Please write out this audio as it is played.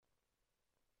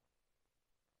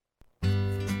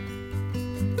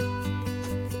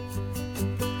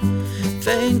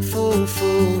thankful for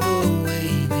the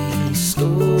way these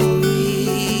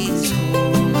stories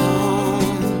hold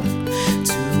on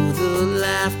to the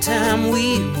lifetime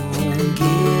we won't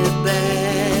get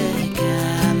back.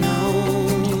 I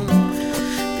know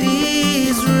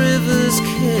these rivers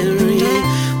carry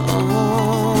on.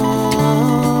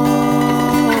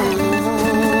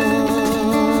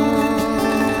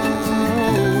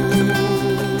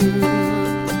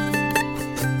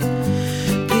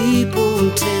 People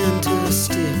tend to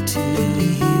stick to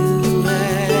you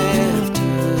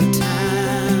after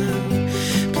time.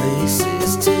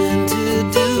 Places tend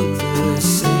to do the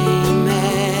same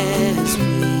as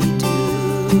we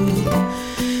do.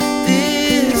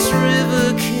 This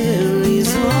river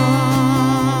carries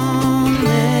on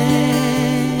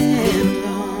and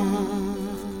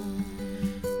on.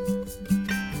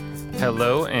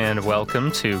 Hello and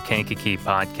welcome to Kankakee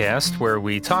Podcast, where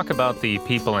we talk about the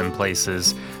people and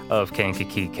places of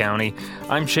Kankakee County.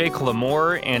 I'm Jake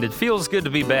Lamore, and it feels good to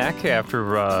be back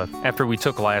after we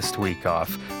took last week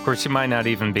off. Of course, you might not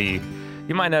even be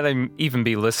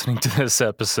listening to this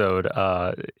episode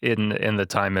in the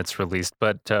time it's released,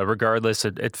 but regardless,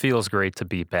 it feels great to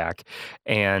be back.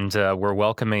 And we're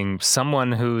welcoming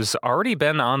someone who's already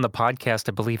been on the podcast,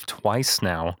 I believe, twice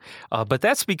now. But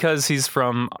that's because he's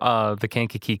from the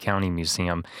Kankakee County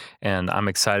Museum, and I'm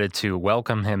excited to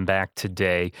welcome him back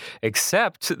today.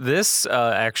 Except this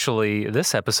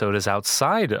episode is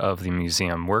outside of the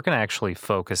museum. We're going to actually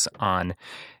focus on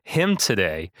him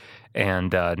today,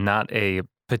 and not a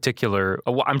particular.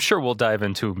 I'm sure we'll dive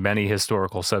into many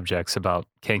historical subjects about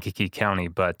Kankakee County,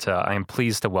 but I am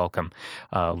pleased to welcome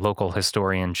local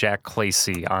historian Jack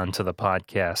Clacy onto the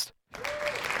podcast.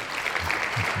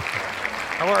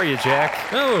 How are you,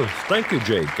 Jack? Oh, thank you,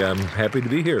 Jake. I'm happy to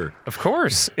be here. Of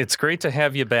course. It's great to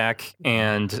have you back,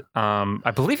 and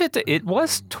I believe it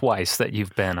was twice that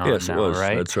you've been on yes, now, it was.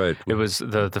 right? That's right. It was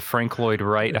the Frank Lloyd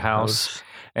Wright House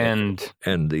and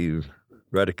the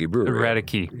Radeke Brewery.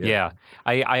 Radeke, yeah.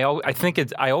 I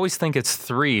always think it's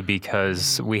three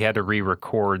because we had to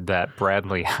re-record that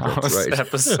Bradley House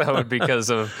episode because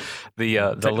of the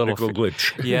little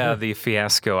glitch. Yeah, the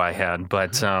fiasco I had.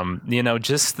 But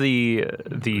just the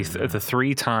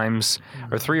 3 times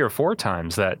or 3 or 4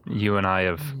 times that you and I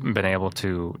have been able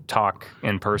to talk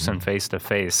in person, face to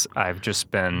face, I've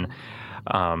just been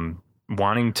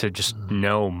wanting to just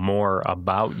know more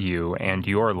about you and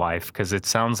your life, because it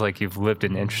sounds like you've lived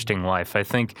an interesting life. I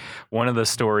think one of the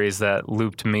stories that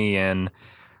looped me in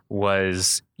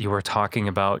was you were talking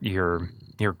about your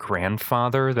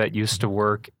grandfather that used to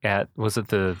work at, was it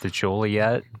the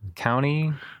Joliet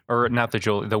County? Or not the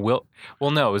Joliet, it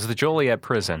was the Joliet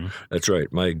prison. That's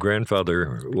right. My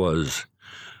grandfather was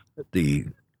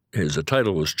his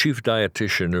title was Chief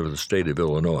Dietitian of the state of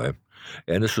Illinois.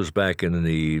 And this was back in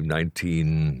the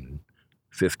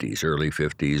 1950s, early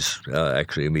 50s,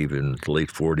 actually even the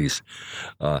late 40s.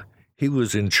 He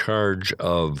was in charge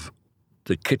of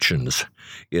the kitchens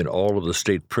in all of the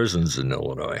state prisons in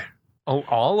Illinois. Oh,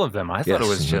 all of them? I thought it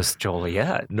was just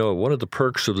Joliet. No, one of the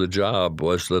perks of the job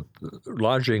was that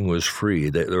lodging was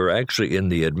free. They were actually in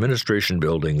the administration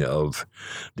building of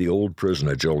the old prison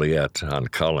at Joliet on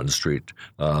Collins Street.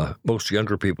 Most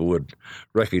younger people would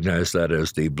recognize that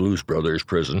as the Blues Brothers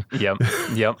prison. Yep.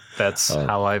 That's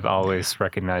how I've always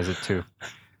recognized it, too.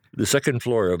 The second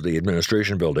floor of the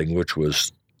administration building, which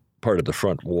was part of the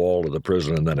front wall of the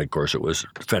prison, and then, of course, it was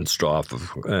fenced off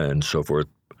and so forth,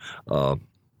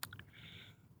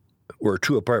 were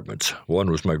 2 apartments. One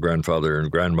was my grandfather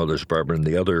and grandmother's apartment, and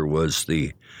the other was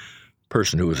the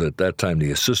person who was at that time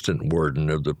the assistant warden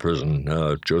of the prison,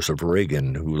 Joseph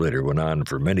Reagan, who later went on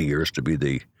for many years to be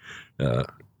the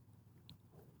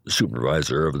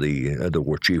supervisor of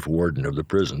the chief warden of the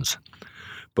prisons.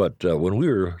 But when we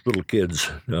were little kids,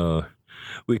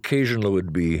 we occasionally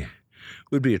would be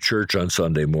at church on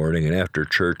Sunday morning, and after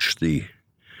church,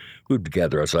 we'd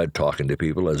gather outside talking to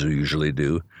people, as we usually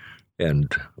do.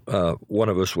 And one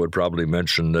of us would probably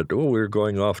mention that, we're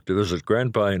going off to visit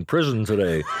Grandpa in prison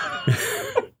today,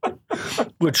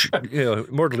 which,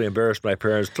 mortally embarrassed my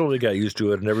parents till they got used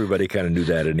to it, and everybody kind of knew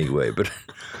that anyway.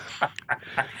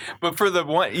 But for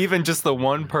even just the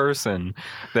one person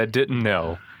that didn't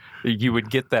know, you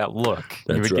would get that look.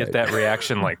 That's get that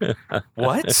reaction like,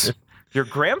 what? Your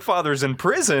grandfather's in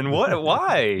prison? What?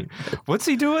 Why? What's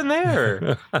he doing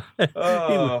there?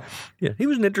 He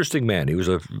was an interesting man. He was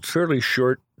a fairly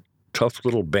short, tough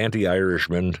little banty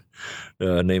Irishman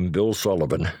named Bill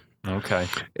Sullivan. Okay.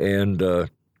 And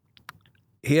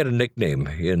he had a nickname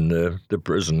in the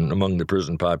prison, among the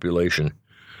prison population.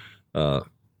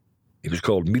 He was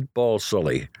called Meatball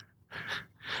Sully.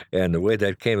 And the way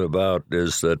that came about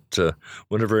is that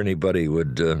whenever anybody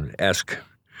would ask,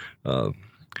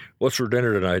 what's for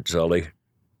dinner tonight, Sully?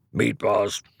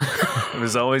 Meatballs. It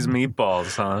was always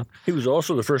meatballs, huh? He was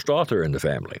also the first author in the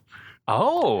family.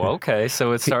 Oh, okay.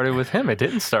 So it started with him. It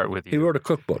didn't start with you. He wrote a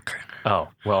cookbook. Oh,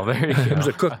 well, there you go. It was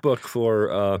a cookbook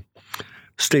for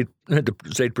state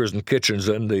prison kitchens,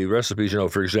 and the recipes,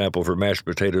 for example, for mashed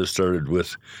potatoes started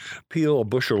with peel a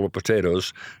bushel of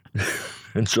potatoes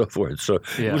and so forth. So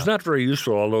It was not very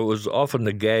useful, although it was often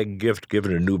the gag gift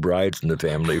given to new brides in the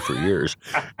family for years.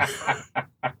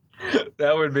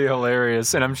 That would be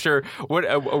hilarious, and I'm sure. What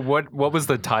was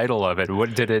the title of it?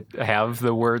 What did it have?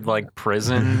 The word like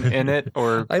prison in it,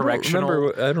 or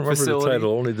correctional? I don't remember the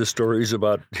title. Only the stories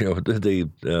about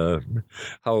the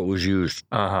how it was used.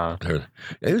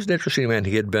 He was an interesting man.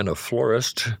 He had been a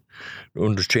florist,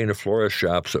 owned a chain of florist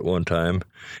shops at one time.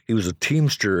 He was a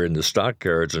teamster in the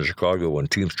stockyards in Chicago when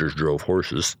teamsters drove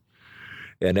horses.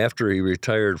 And after he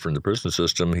retired from the prison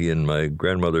system, he and my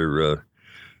grandmother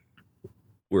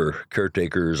were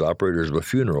caretakers, operators of a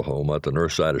funeral home at the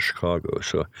north side of Chicago.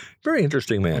 So, very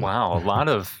interesting man. Wow, a lot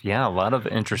of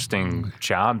interesting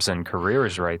jobs and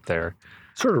careers right there.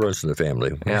 Sort of runs in the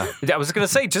family. Yeah, I was going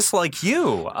to say, just like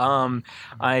you,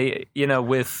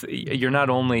 you're not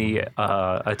only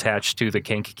attached to the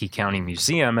Kankakee County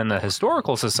Museum and the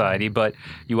Historical Society, but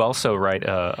you also write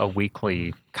a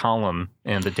weekly column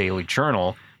in the Daily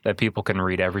Journal that people can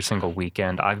read every single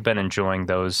weekend. I've been enjoying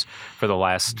those for the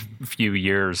last few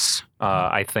years.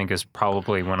 I think is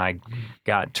probably when I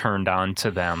got turned on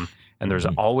to them. And there's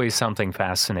always something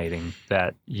fascinating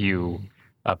that you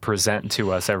present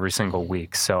to us every single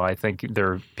week. So I think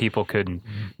people could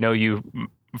know you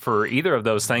for either of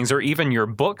those things, or even your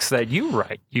books that you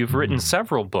write. You've written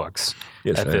several books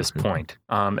at this point.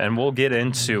 And we'll get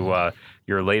into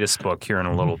your latest book here in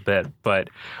a little bit. But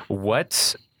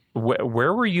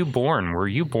where were you born? Were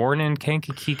you born in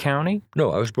Kankakee County?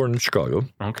 No, I was born in Chicago.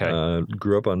 Okay.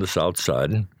 Grew up on the south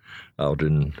side, out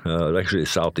in actually the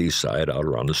southeast side, out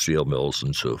around the steel mills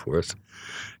and so forth.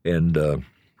 And,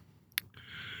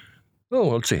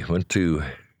 let's see, went to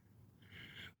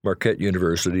Marquette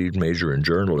University, major in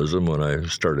journalism when I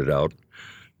started out.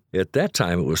 At that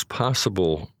time, it was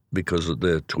possible, because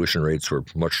the tuition rates were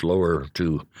much lower,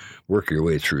 to work your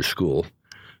way through school.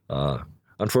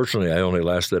 Unfortunately, I only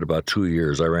lasted about 2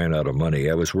 years. I ran out of money.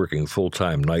 I was working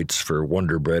full-time nights for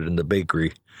Wonder Bread in the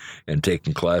bakery and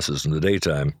taking classes in the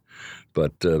daytime.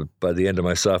 But by the end of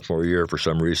my sophomore year, for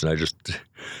some reason, I just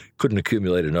couldn't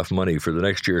accumulate enough money for the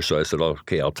next year. So I said,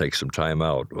 okay, I'll take some time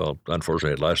out. Well,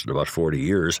 unfortunately, it lasted about 40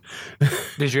 years.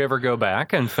 Did you ever go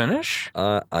back and finish?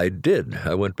 I did.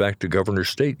 I went back to Governor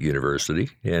State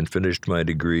University and finished my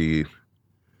degree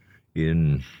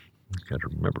in... I can't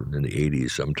remember, in the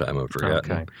 80s sometime, I've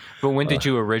forgotten. Okay. But when did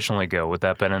you originally go? Would that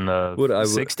have been in the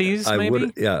 60s,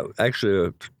 maybe? Yeah,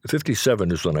 actually,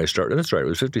 57 is when I started. That's right, it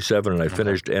was 57, and I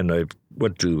finished, and I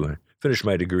went to finish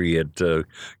my degree at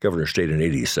Governor State in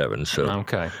 87. So,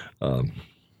 okay.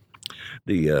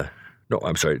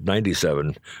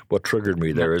 97. What triggered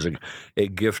me there is a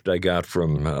gift I got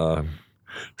from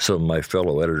some of my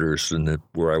fellow editors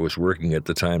where I was working at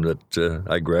the time that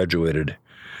I graduated.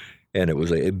 And it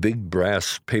was a big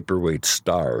brass paperweight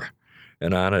star,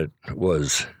 and on it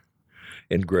was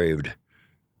engraved,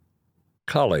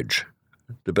 "College,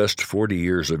 the best 40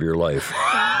 years of your life."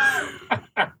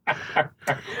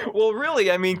 Well,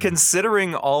 really, I mean,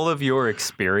 considering all of your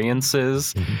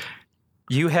experiences,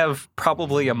 you have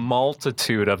probably a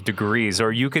multitude of degrees,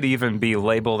 or you could even be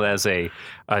labeled as a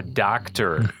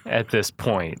doctor at this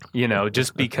point,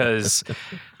 just because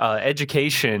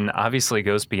education obviously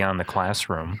goes beyond the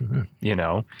classroom,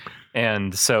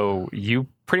 and so you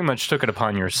pretty much took it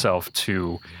upon yourself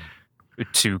to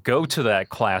go to that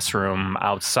classroom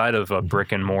outside of a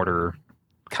brick and mortar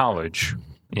college,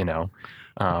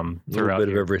 A little bit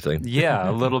of everything. Yeah,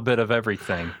 a little bit of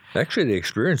everything. Actually, the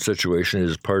experience situation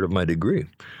is part of my degree.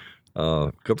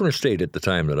 Governor State at the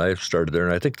time that I started there,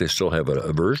 and I think they still have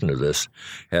a version of this,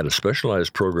 had a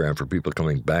specialized program for people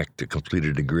coming back to complete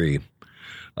a degree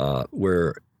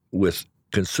where with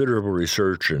considerable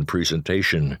research and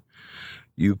presentation,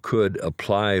 you could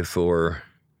apply for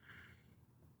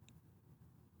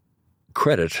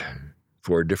credit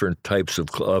for different types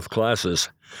of classes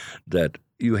that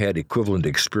you had equivalent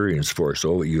experience for.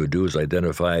 So what you would do is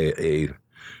identify a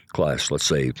class, let's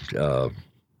say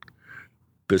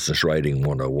Business Writing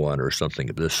 101 or something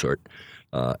of this sort,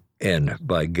 and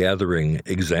by gathering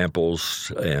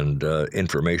examples and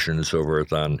information and so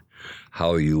forth on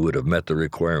how you would have met the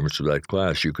requirements of that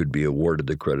class, you could be awarded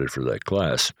the credit for that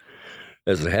class.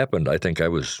 As it happened, I think I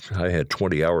had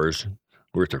 20 hours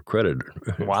worth of credit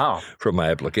Wow. from my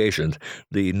applications.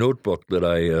 The notebook that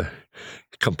I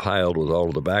compiled with all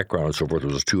of the background and so forth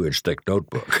was a 2-inch thick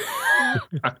notebook.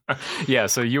 Yeah,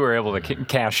 so you were able to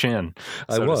cash in.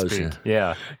 I so to was. speak.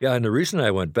 Yeah. Yeah, and the reason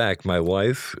I went back, my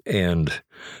wife and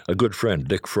a good friend,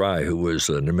 Dick Fry, who was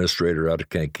an administrator out at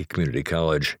Kankakee Community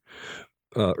College,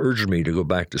 urged me to go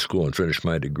back to school and finish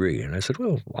my degree. And I said,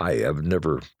 well, I've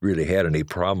never really had any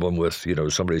problem with,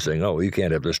 somebody saying, oh, you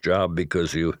can't have this job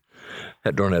because you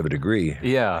don't have a degree.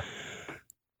 Yeah.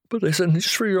 But they said,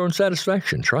 just for your own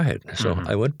satisfaction, try it. So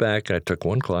I went back, I took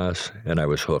one class, and I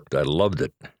was hooked. I loved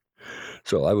it.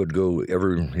 So I would go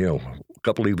every,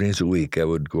 couple evenings a week. I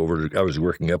would go over I was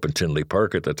working up in Tinley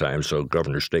Park at the time, so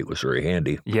Governor State was very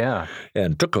handy. Yeah.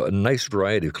 And took a nice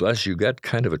variety of classes. You got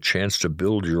kind of a chance to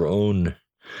build your own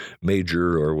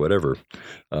major or whatever.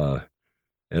 And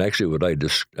actually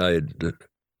I had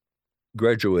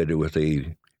graduated with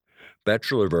a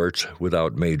Bachelor of Arts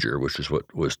without major, which is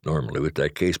what was normally with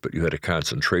that case, but you had a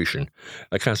concentration.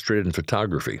 I concentrated in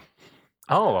photography.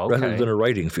 Oh, okay. Rather than a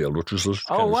writing field, which was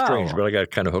kind of strange, but I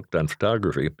got kind of hooked on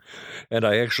photography. And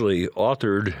I actually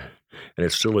authored, and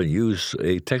it's still in use,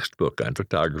 a textbook on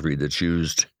photography that's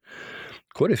used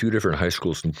quite a few different high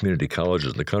schools and community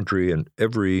colleges in the country, and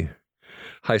every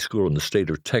high school in the state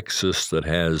of Texas that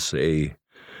has a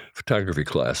photography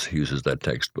class uses that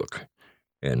textbook.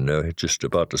 And it's just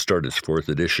about to start its 4th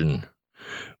edition,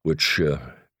 which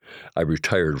I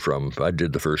retired from. I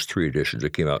did the first 3 editions.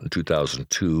 It came out in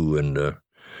 2002, and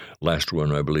last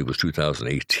one, I believe, was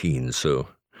 2018. So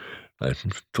I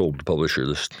told the publisher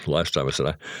this last time, I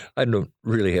said, I don't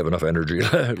really have enough energy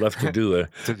left to do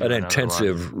an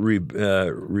intensive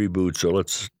reboot, so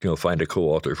let's find a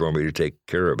co-author for me to take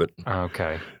care of it.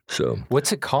 Okay. So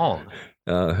what's it called?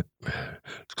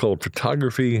 It's called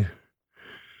Photography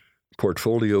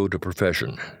Portfolio to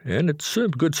Profession, and it's a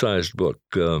good-sized book.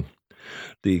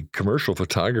 The commercial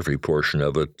photography portion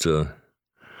of it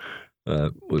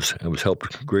was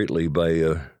helped greatly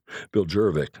by Bill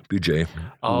Jurevich, BJ.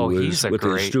 Oh, who he's a with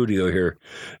great his studio here.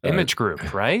 Image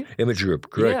Group, right? Image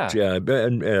Group, correct. Yeah, and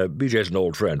BJ's an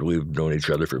old friend. We've known each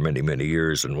other for many, many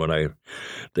years. And when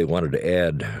they wanted to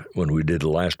add, when we did the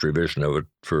last revision of it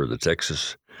for the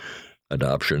Texas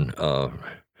adoption,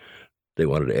 they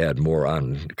wanted to add more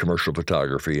on commercial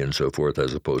photography and so forth,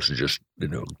 as opposed to just,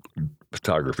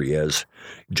 photography as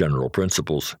general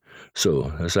principles.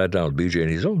 So I sat down with BJ, and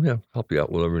he said, oh, yeah, help you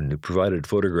out with everything. He provided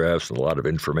photographs and a lot of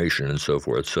information and so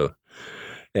forth. So,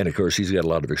 and of course, he's got a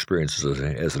lot of experience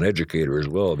as an educator as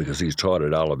well, because he's taught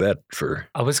at Olivet for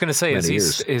I was going to say, is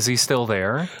he still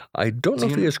there? I don't know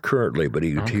if he is currently, but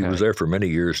he was there for many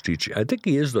years teaching. I think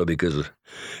he is, though, because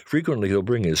frequently he'll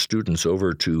bring his students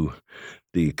over to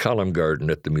the column garden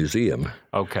at the museum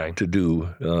to do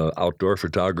outdoor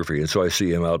photography. And so I see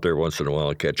him out there once in a while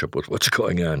and catch up with what's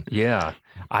going on. Yeah.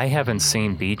 I haven't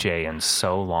seen BJ in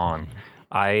so long.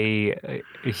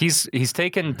 He's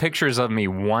taken pictures of me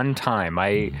one time.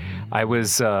 I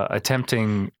was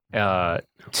attempting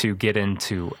to get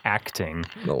into acting.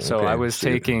 So I was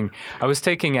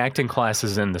taking acting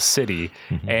classes in the city,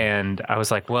 and I was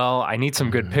like, well, I need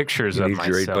some good pictures of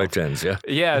myself. Your 8x10s, yeah.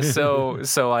 Yeah,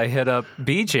 so I hit up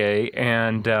BJ,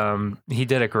 and he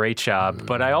did a great job.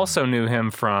 But I also knew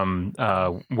him from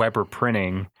Weber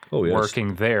Printing. Oh, yes.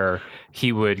 Working there,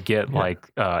 he would get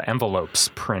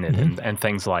envelopes printed and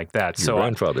things like that. Your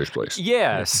grandfather's place.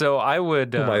 Yeah, so I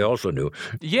would. Whom I also knew.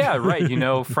 Yeah,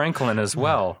 right. Franklin as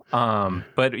well.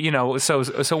 But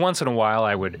so once in a while,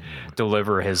 I would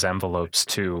deliver his envelopes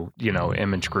to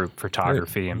Image Group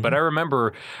Photography. Right. But I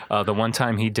remember the one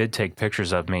time he did take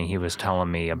pictures of me. He was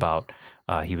telling me about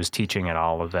he was teaching at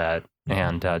Olivet.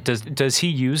 And does he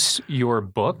use your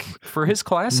book for his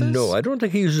classes? No, I don't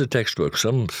think he uses a textbook.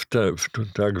 Some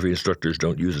photography instructors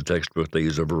don't use a textbook. They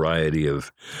use a variety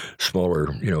of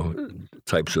smaller,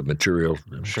 types of material.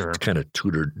 Sure. Kind of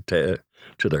tutored to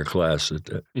their class.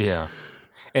 Yeah.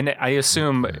 And I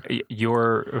assume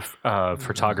your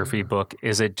photography book,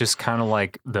 is it just kind of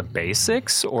like the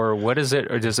basics, or what is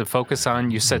it? Or does it focus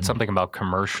on, you said something about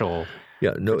commercial?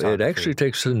 Yeah, no, it actually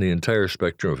takes in the entire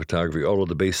spectrum of photography, all of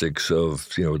the basics of,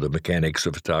 the mechanics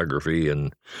of photography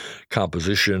and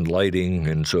composition, lighting,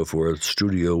 and so forth,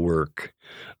 studio work,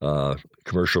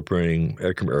 commercial printing,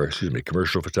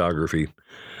 commercial photography,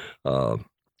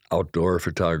 outdoor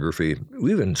photography.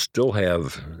 We even still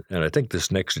have, and I think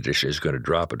this next edition is going to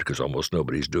drop it because almost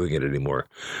nobody's doing it anymore.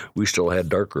 We still had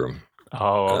darkroom.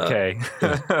 Oh, okay.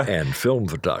 And film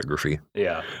photography.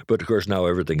 Yeah. But of course now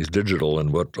everything is digital,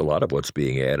 and a lot of what's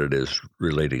being added is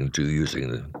relating to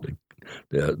using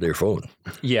their phone.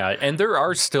 Yeah, and there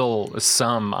are still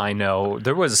some, I know.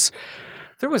 There was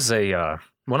There was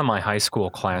one of my high school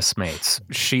classmates.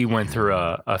 She went through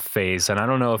a phase, and I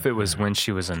don't know if it was when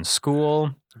she was in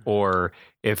school or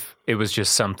if it was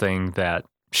just something that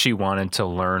she wanted to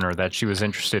learn or that she was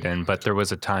interested in. But there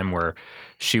was a time where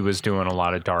she was doing a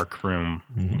lot of darkroom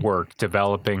work,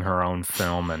 developing her own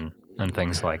film and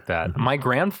things like that. My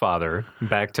grandfather,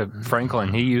 back to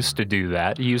Franklin, he used to do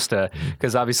that. He used to,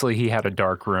 because obviously he had a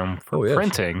dark room for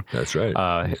printing. That's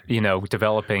right.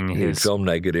 Developing his film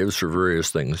negatives for various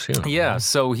things. Yeah,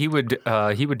 so he would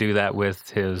do that with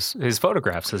his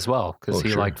photographs as well, because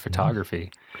he liked photography.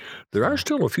 There are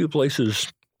still a few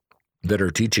places that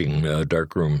are teaching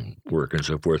darkroom work and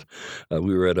so forth.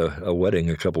 We were at a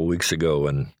wedding a couple of weeks ago,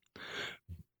 and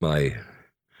my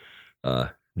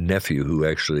nephew, who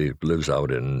actually lives out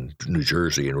in New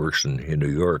Jersey and works in New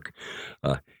York,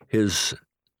 his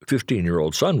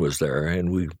 15-year-old son was there,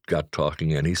 and we got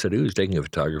talking, and he said he was taking a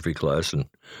photography class and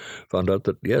found out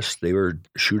that, yes, they were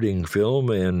shooting film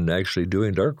and actually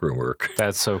doing darkroom work.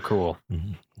 That's so cool.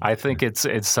 Mm-hmm. I think it's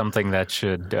something that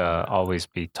should always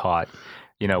be taught,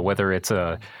 whether it's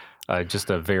just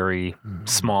a very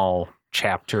small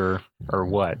chapter or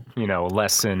what,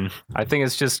 lesson. I think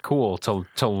it's just cool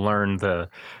to learn the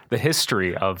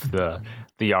history of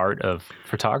the art of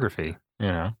photography,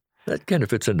 That kind of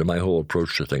fits into my whole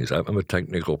approach to things. I'm a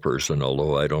technical person,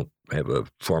 although I don't have a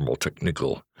formal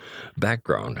technical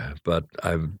background. But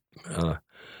I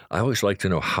always like to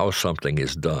know how something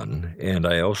is done, and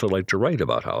I also like to write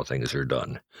about how things are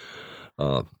done.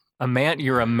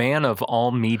 You're a man of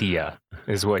all media,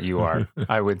 is what you are.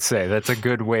 I would say that's a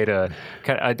good way to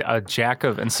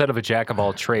instead of a jack of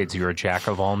all trades, you're a jack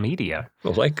of all media.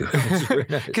 Well, thank you.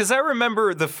 Because I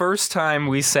remember the first time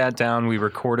we sat down, we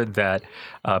recorded that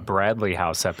Bradley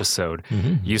House episode.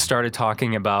 Mm-hmm. You started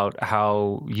talking about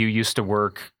how you used to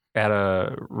work at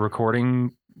a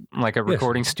recording. Like a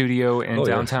recording studio in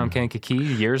downtown Kankakee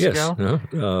years ago?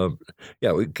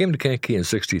 We came to Kankakee in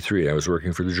 '63. I was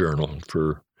working for the Journal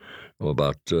for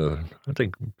about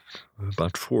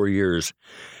 4 years.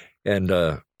 And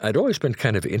I'd always been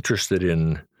kind of interested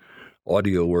in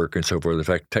audio work and so forth. In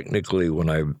fact, technically,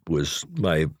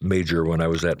 my major when I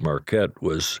was at Marquette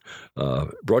was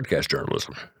broadcast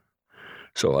journalism.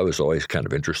 So I was always kind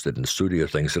of interested in studio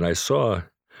things. And I saw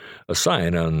a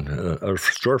sign on a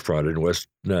storefront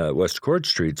in West Court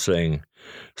Street saying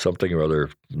something or other,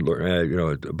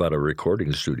 about a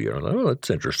recording studio. I thought, oh, that's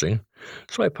interesting.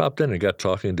 So I popped in and got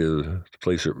talking to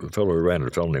a fellow who ran it,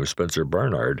 a fellow named Spencer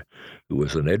Barnard, who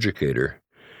was an educator.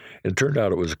 And it turned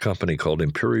out it was a company called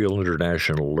Imperial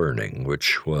International Learning,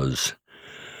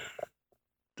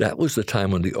 that was the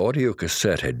time when the audio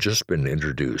cassette had just been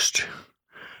introduced.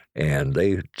 And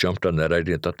they jumped on that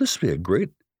idea and thought this would be a great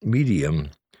medium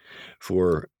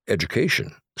for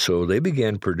education. So they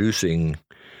began producing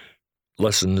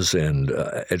lessons and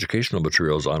educational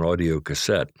materials on audio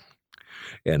cassette.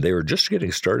 And they were just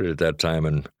getting started at that time.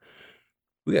 And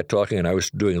we got talking, and I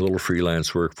was doing a little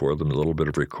freelance work for them, a little bit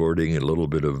of recording, and a little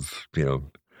bit of,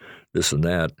 this and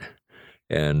that.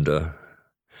 And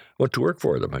went to work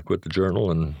for them. I quit the Journal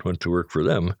and went to work for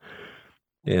them.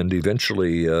 And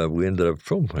eventually we ended up,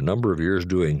 a number of years,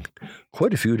 doing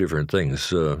quite a few different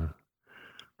things.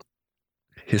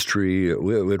 History.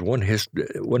 We had one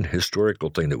historical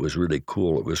thing that was really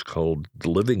cool. It was called The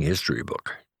Living History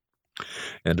Book.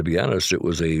 And to be honest, it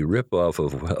was a ripoff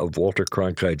of Walter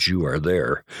Cronkite's You Are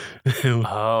There.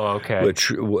 Oh, okay.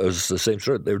 Which was the same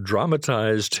sort. They're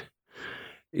dramatized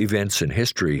events in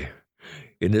history,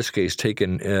 in this case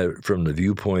taken from the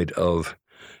viewpoint of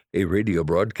a radio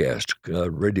broadcast,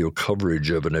 radio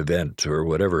coverage of an event or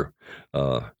whatever.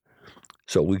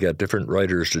 So we got different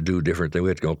writers to do different things. We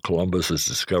had Columbus's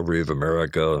discovery of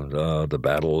America, the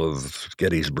Battle of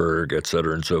Gettysburg, et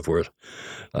cetera, and so forth.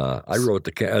 I wrote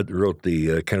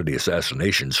the Kennedy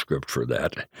assassination script for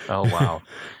that. Oh, wow.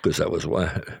 Because that was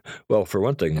well, for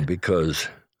one thing, because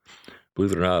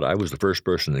believe it or not, I was the first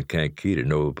person in Kankakee to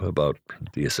know about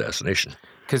the assassination.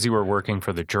 Because you were working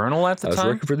for the Journal at the time? I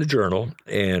was working for the Journal,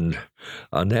 and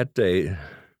on that day,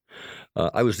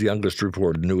 I was the youngest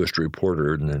newest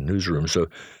reporter in the newsroom. So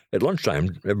at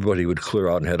lunchtime, everybody would clear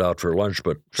out and head out for lunch,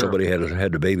 but somebody had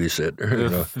to babysit,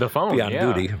 the phone, be on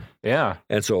duty. Yeah.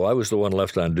 And so I was the one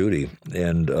left on duty,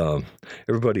 and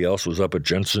everybody else was up at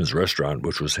Jensen's Restaurant,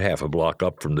 which was half a block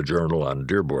up from the Journal on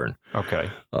Dearborn. Okay.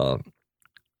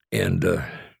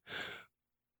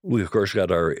 We, of course,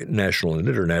 got our national and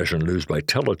international news by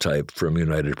teletype from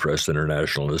United Press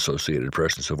International and Associated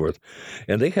Press and so forth.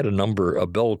 And they had a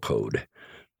bell code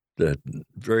the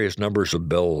various numbers of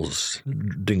bells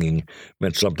dinging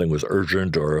meant something was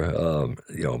urgent or,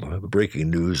 breaking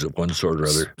news of one sort or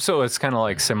other. So it's kind of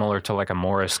like similar to like a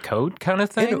Morse code kind of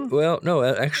thing? Well, no,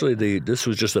 actually, this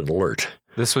was just an alert.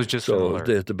 This was just an alert.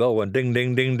 So the bell went ding,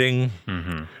 ding, ding, ding.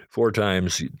 4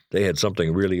 times. They had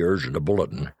something really urgent, a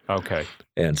bulletin. Okay.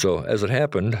 And so as it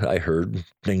happened, I heard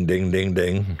ding, ding, ding,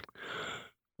 ding.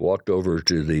 Walked over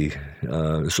to the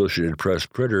Associated Press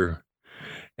printer,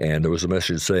 and there was a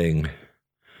message saying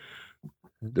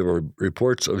there were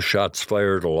reports of shots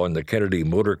fired along the Kennedy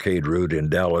motorcade route in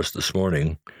Dallas this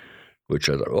morning, which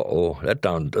I thought, that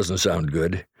doesn't sound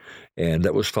good. And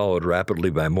that was followed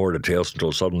rapidly by more details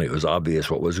until suddenly it was obvious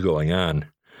what was going on.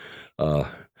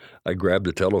 I grabbed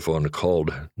the telephone and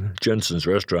called Jensen's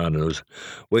restaurant, and there was a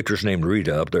waitress named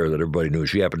Rita up there that everybody knew.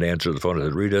 She happened to answer the phone and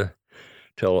said, "Rita,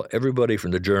 tell everybody from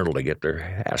the Journal to get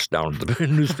their ass down to the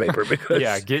newspaper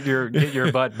because get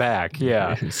your butt back."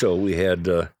 Yeah. So we had,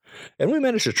 and we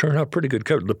managed to turn out pretty good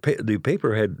coverage. The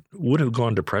paper would have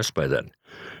gone to press by then.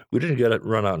 We didn't get it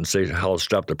run out and say how to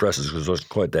stop the presses because it wasn't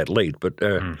quite that late, but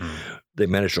they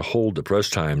managed to hold the press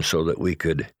time so that we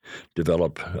could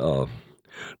develop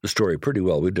the story pretty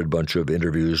well. We did a bunch of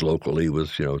interviews locally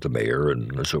with, the mayor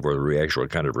and so forth, what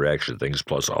kind of reaction things,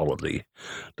 plus all of the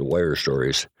wire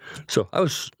stories. So I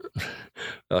was,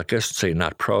 I guess, say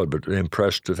not proud, but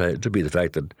impressed to be the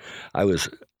fact that I was.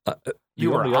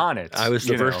 You were on it. I was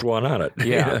the first one on it.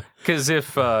 Yeah, because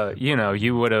if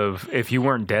you would have, if you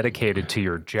weren't dedicated to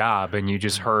your job and you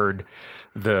just heard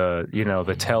the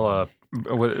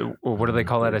what do they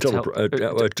call that? A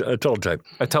teletype.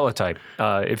 A teletype.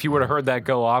 If you would have heard that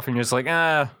go off and you're just like,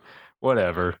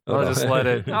 whatever, I'll just let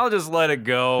it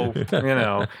go,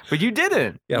 But you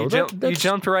didn't. Yeah, you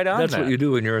jumped right on. That's what you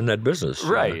do when you're in that business,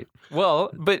 right?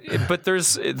 Well, but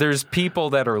there's people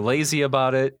that are lazy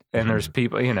about it, and there's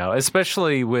people,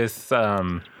 especially with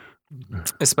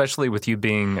you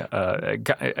being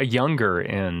a younger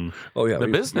in the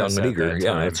business, young and eager.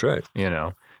 Yeah, that's right.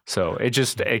 So it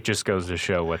just goes to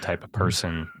show what type of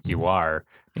person you are,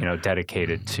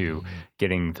 dedicated to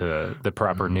getting the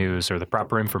proper news or the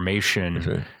proper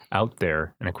information out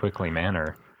there in a quickly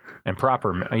manner and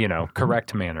proper,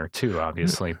 correct manner too,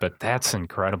 obviously. But that's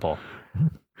incredible.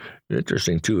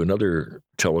 Interesting, too, another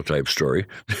teletype story.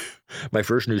 My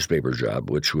first newspaper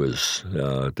job, which was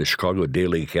the Chicago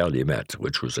Daily Calumet,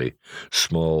 which was a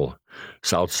small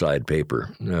South Side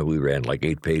paper. We ran like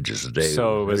 8 pages a day.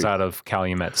 So it was out of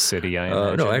Calumet City, I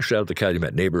imagine? No, actually out of the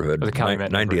Calumet neighborhood, the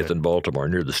Calumet 90th neighborhood. in Baltimore,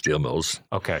 near the steel mills.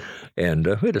 Okay. And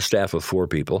we had a staff of 4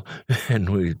 people, and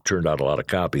we turned out a lot of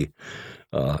copy.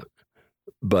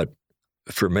 But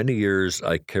for many years,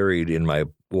 I carried in my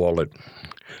wallet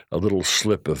a little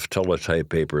slip of teletype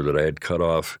paper that I had cut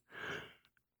off.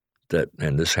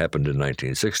 And this happened in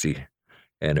 1960,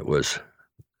 and it was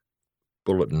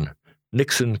bulletin,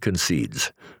 Nixon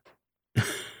concedes.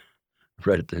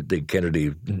 Right at the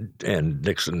Kennedy and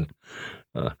Nixon.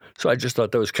 So I just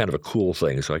thought that was kind of a cool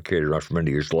thing. So I carried it around for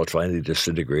many years until it finally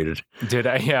disintegrated. Did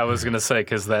I? Yeah, I was going to say,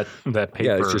 because that paper.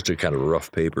 Yeah, it's just a kind of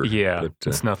rough paper. Yeah, but,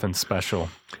 it's nothing special.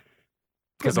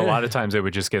 Because a lot of times it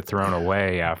would just get thrown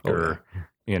away after,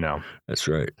 That's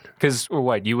right. Because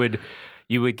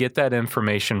you would get that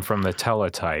information from the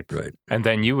teletype, right, and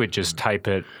then you would just type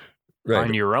it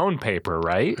on your own paper,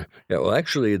 right? Yeah. Well,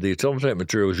 actually, the teletype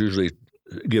material was usually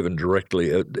given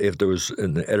directly if there was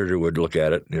an editor would look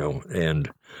at it,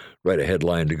 and write a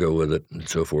headline to go with it and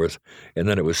so forth, and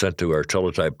then it was sent to our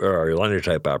teletype or our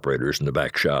linotype operators in the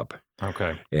back shop.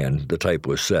 Okay. And the type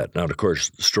was set. Now, of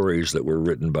course, stories that were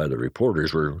written by the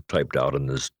reporters were typed out, and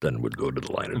then would go to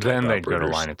the linotype. Then they'd operators.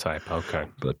 go to linotype. Okay.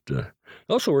 But I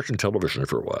also worked in television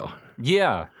for a while.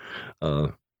 Yeah.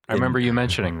 I remember you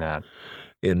mentioning that.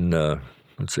 In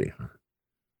let's see,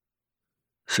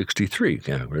 1963.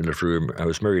 Yeah, I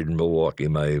was married in Milwaukee.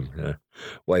 My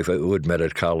wife, who had met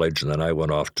at college, and then I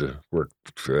went off to work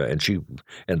and she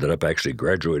ended up actually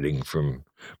graduating from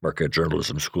Marquette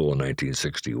Journalism School in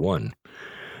 1961.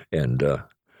 And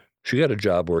she got a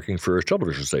job working for a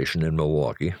television station in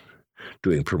Milwaukee,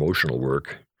 doing promotional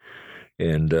work.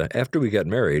 And after we got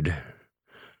married,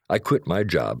 I quit my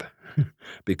job.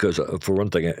 Because, for one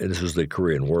thing, this was the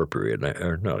Korean War period.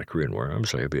 Or not a Korean War, I'm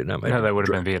sorry, Vietnam. No, that would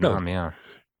have been Vietnam, yeah.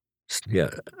 Yeah,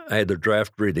 I had the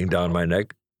draft breathing down my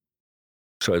neck.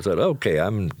 So I thought, okay,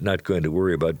 I'm not going to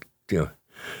worry about,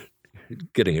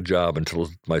 getting a job until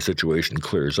my situation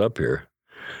clears up here.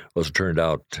 Well, as it turned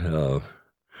out, I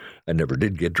never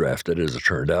did get drafted, as it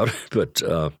turned out. But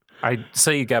I'd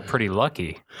say you got pretty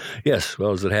lucky. Yes.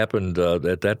 Well, as it happened,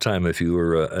 at that time, if you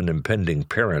were an impending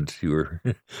parent, you were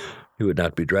he would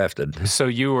not be drafted. So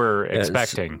you were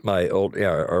expecting.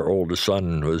 Our oldest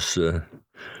son was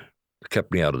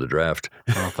kept me out of the draft.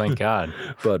 Oh, thank God.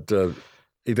 But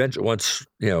eventually, once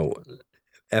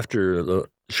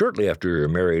shortly after we were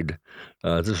married,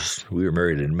 we were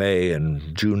married in May,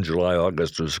 and June, July,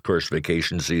 August was, of course,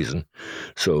 vacation season.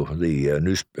 So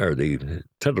the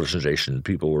television station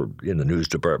people were in the news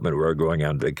department were going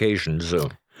on vacation. So,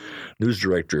 news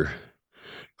director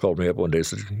called me up one day and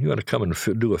said, "You want to come and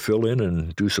do a fill-in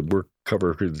and do some work,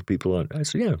 cover for the people on?" I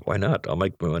said, "Yeah, why not? I'll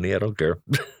make my money. I don't care."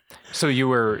 So you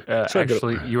were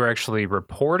actually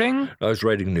reporting? I was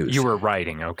writing news. You were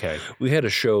writing, okay. We had a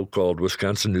show called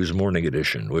Wisconsin News Morning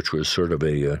Edition, which was sort of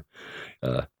a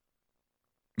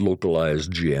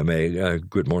localized GMA,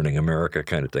 Good Morning America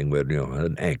kind of thing. We had,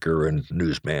 an anchor and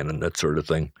newsman and that sort of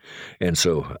thing. And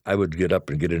so I would get up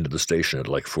and get into the station at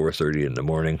like 4:30 in the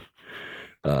morning.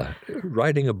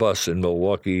 Riding a bus in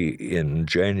Milwaukee in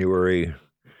January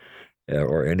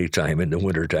or any time in the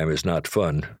wintertime is not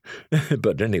fun.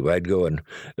 But anyway, I'd go and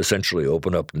essentially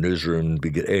open up the newsroom,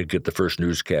 get the first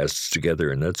newscasts together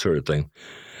and that sort of thing.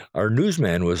 Our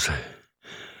newsman was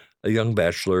a young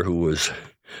bachelor who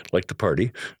liked to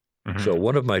party. Mm-hmm. So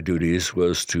one of my duties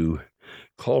was to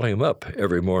call him up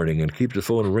every morning and keep the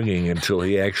phone ringing until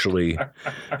he actually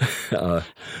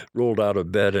rolled out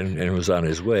of bed and was on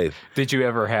his way. Did you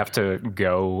ever have to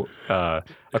go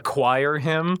acquire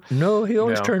him? No, he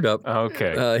always turned up.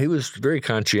 Okay. He was very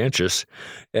conscientious,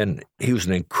 and he was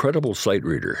an incredible sight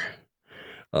reader.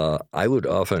 I would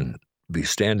often be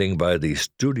standing by the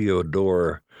studio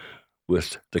door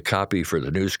with the copy for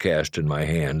the newscast in my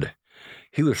hand.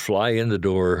 He would fly in the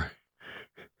door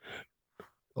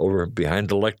over behind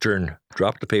the lectern,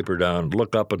 drop the paper down,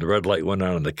 look up, and the red light went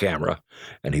on in the camera,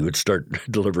 and he would start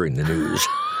delivering the news.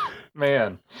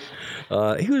 Man.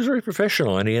 He was very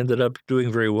professional, and he ended up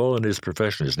doing very well in his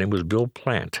profession. His name was Bill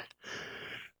Plant.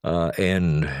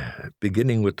 And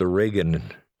beginning with the Reagan,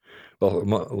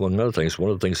 one of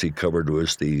the things he covered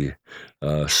was the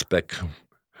Speck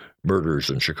murders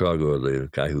in Chicago, the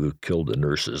guy who killed the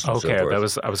nurses. And okay, so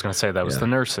forth. I was going to say that was the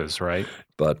nurses, right?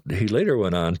 But he later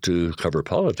went on to cover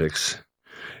politics,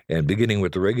 and beginning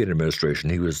with the Reagan administration,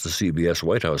 he was the CBS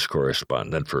White House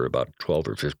correspondent for about 12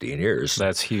 or 15 years.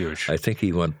 That's huge. I think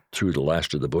he went through the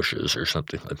last of the Bushes or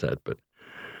something like that, but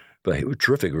he was a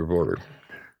terrific reporter.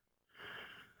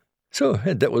 So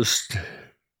that was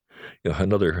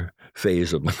another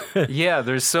phase of Yeah,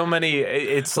 there's so many.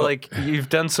 It's like you've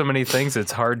done so many things.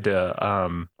 It's hard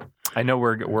to. I know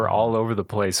we're all over the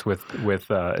place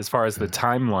with as far as the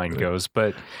timeline goes,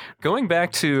 but going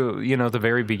back to the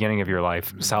very beginning of your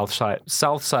life, south side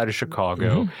of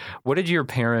Chicago. Mm-hmm. What did your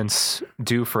parents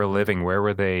do for a living? Where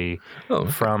were they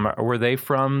from? Were they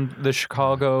from the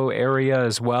Chicago area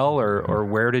as well, or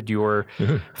where did your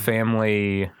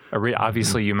family?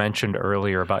 Obviously, you mentioned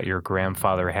earlier about your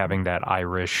grandfather having that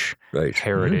Irish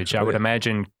heritage. Mm-hmm. I would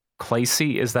imagine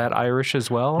Clacy, is that Irish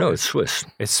as well? No, it's Swiss.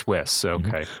 It's Swiss, okay.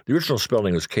 Mm-hmm. The original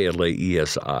spelling was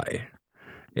Klaesi,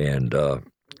 and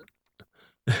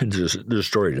there's a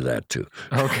story to that, too.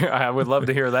 Okay, I would love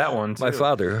to hear that one, too. My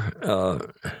father,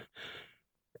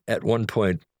 at one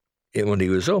point, when he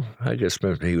was,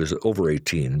 he was over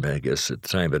 18, I guess, at the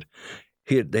time, but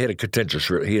he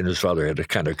and his father had a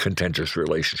kind of contentious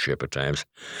relationship at times.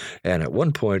 And at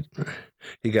one point,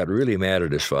 he got really mad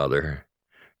at his father,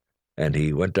 and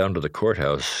he went down to the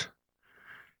courthouse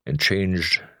and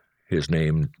changed his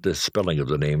name, the spelling of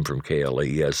the name, from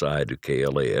Klaesi to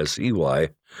Klasey,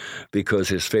 because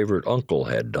his favorite uncle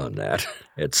had done that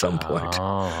at some point.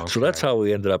 Oh, okay. So that's how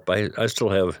we ended up. I still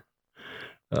have,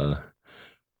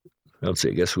 let's see,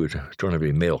 I guess we don't have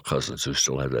any male cousins who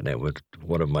still have that name.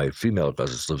 One of my female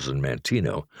cousins lives in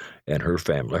Manteno, and her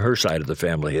side of the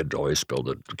family had always spelled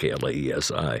it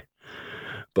Klaesi.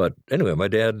 But anyway, my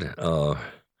dad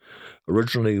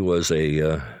originally was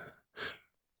a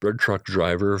bread truck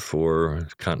driver for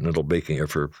Continental Baking, or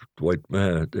for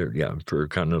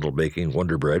Continental Baking,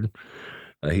 Wonder Bread.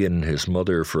 He and his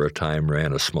mother, for a time,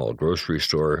 ran a small grocery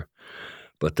store,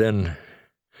 but then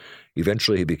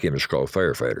eventually he became a Chicago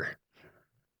firefighter.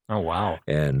 Oh, wow.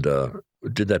 And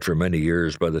did that for many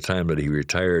years. By the time that he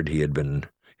retired, he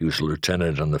was a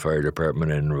lieutenant on the fire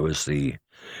department and was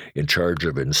in charge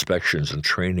of inspections and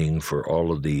training for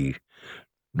all of the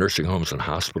nursing homes and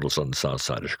hospitals on the south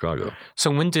side of Chicago.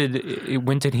 So when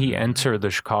did he enter the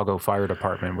Chicago Fire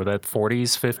Department? Were that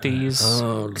 40s,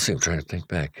 50s? Let's see, I'm trying to think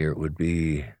back here. It would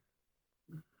be,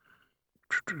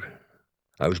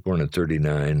 I was born in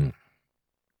 1939.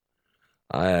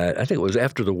 I think it was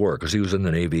after the war, because he was in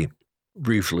the Navy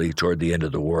briefly toward the end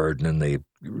of the war, and then they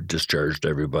discharged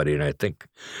everybody. And I think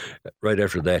right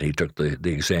after that, he took the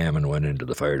exam and went into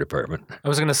the fire department. I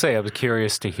was going to say, I was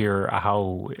curious to hear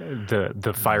how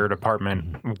the fire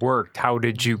department worked. How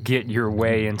did you get your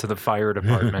way into the fire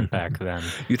department back then?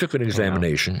 You took an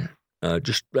examination,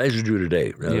 just as you do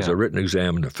today. There's a written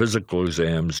exam and a physical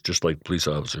exams, just like police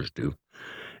officers do.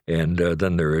 And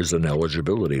then there is an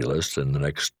eligibility list, and the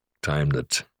next time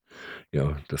that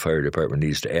the fire department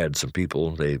needs to add some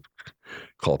people, they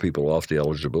call people off the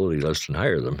eligibility list and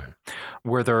hire them.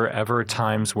 Were there ever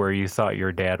times where you thought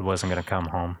your dad wasn't going to come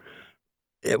home?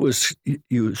 It was,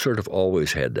 you sort of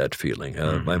always had that feeling.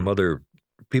 My mother,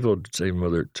 people would say to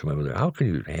my mother, how can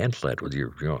you handle that with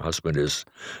your husband is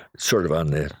sort of on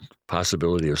the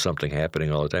possibility of something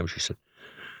happening all the time? She said,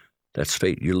 that's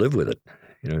fate. You live with it.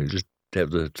 You just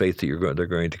have the faith that they're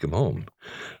going to come home.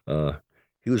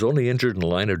 He was only injured in the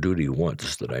line of duty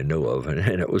once that I know of, and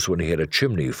it was when he had a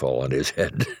chimney fall on his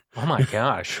head. Oh, my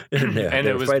gosh. and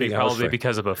it was probably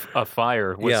because of a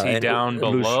fire. Was he down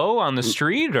below on the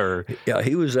street? Or? Yeah,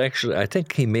 he was actually, I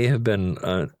think he may have been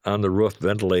on the roof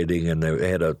ventilating, and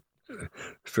they had a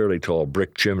fairly tall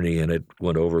brick chimney, and it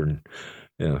went over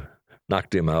and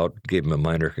knocked him out, gave him a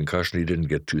minor concussion. He didn't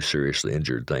get too seriously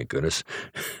injured, thank goodness.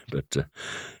 But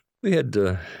we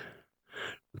had...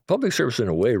 public service, in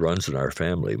a way, runs in our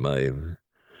family. My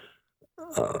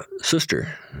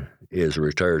sister is a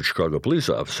retired Chicago police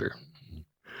officer.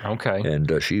 Okay.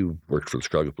 And she worked for the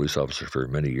Chicago police officer for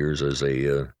many years as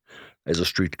a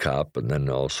street cop, and then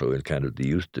also in kind of the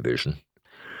youth division.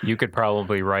 You could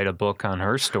probably write a book on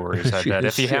her stories, I bet,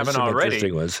 if you haven't already.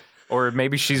 Interesting ones. Or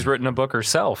maybe she's written a book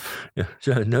herself.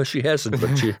 Yeah. No, she hasn't,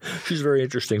 but she's a very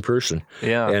interesting person.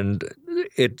 Yeah. And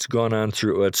it's gone on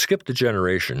through, it skipped a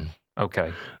generation.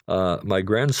 Okay. My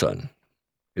grandson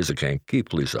is a Kankakee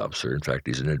police officer. In fact,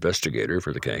 he's an investigator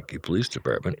for the Kankakee Police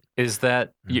Department. Is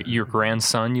that your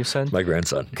grandson, you said? My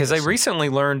grandson. Because I recently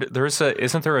learned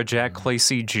isn't there a Jack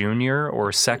Clacy Jr.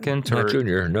 or second? Not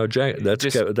Junior. No, Jack.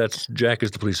 That's Jack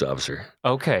is the police officer.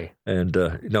 Okay. And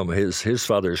no, his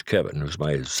father is Kevin, who's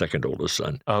my second oldest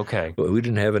son. Okay. But we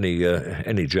didn't have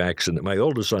any Jacks. My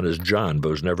oldest son is John, but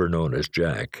was never known as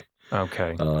Jack.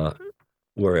 Okay.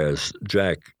 Whereas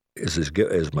Jack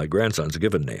is my grandson's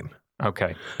given name.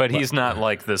 Okay. But he's not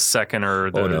like the second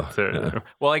or the third. No.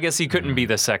 Well, I guess he couldn't be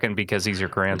the second because he's your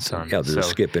grandson. Yeah, there's a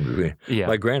skip in between. Yeah.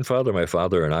 My grandfather, my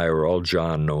father, and I were all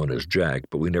John, known as Jack,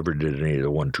 but we never did any of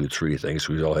the 1, 2, 3 things.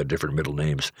 We all had different middle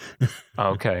names.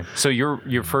 Okay. So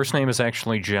your first name is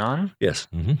actually John? Yes.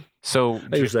 Mm-hmm. So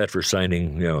I use that for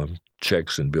signing,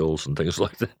 checks and bills and things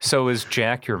like that. So is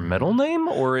Jack your middle name,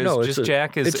 or is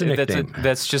Jack is it's a nickname.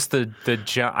 That's just the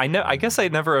John? I guess I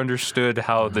never understood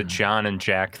how the John and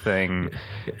Jack thing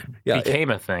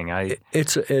became a thing.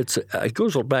 It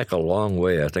goes back a long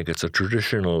way. I think it's a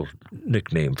traditional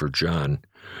nickname for John.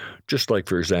 Just like,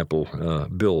 for example,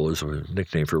 Bill is a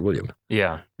nickname for William.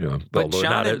 Yeah. But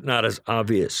although not as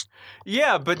obvious.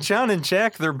 Yeah, but John and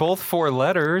Jack, they're both 4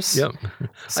 letters. Yep.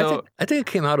 So I think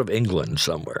it came out of England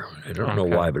somewhere. I don't know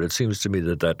why, but it seems to me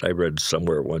that I read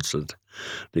somewhere once that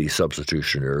the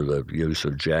substitution or the use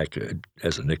of Jack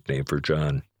as a nickname for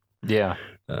John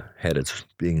had its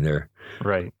being there.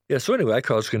 Right. Yeah, so anyway, I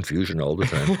cause confusion all the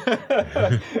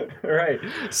time. Right.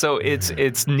 So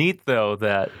it's neat, though,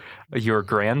 that your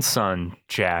grandson,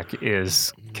 Jack,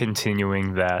 is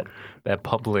continuing that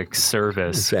public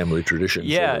service. Family tradition.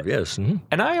 Yeah. Sort of, yes. Mm-hmm.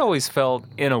 And I always felt,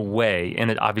 in a way,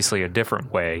 and obviously a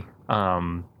different way,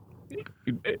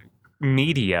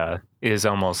 media is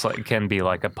almost can be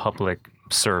like a public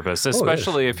service,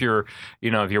 especially if you're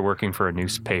working for a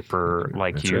newspaper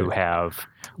like That's you right. have,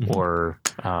 or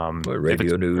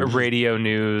radio news. Radio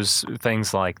news,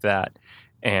 things like that.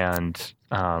 And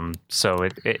so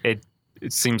it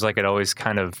seems like it always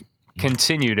kind of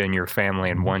continued in your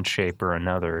family in one shape or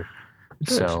another.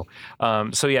 So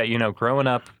yeah, growing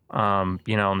up, on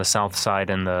the south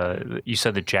side you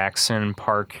said the Jackson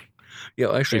Park.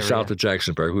 Yeah, actually area. South of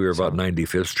Jackson Park. We were about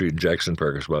 95th Street, and Jackson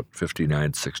Park is about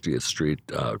 59th, 60th Street,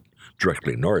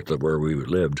 directly north of where we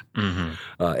lived.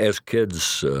 Mm-hmm. As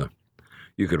kids,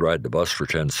 you could ride the bus for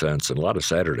 10 cents, and a lot of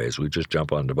Saturdays we'd just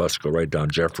jump on the bus, go right down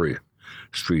Jeffrey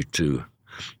Street to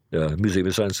Museum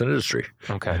of Science and Industry,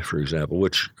 for example,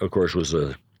 which, of course, was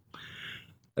a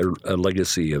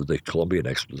legacy of the Columbian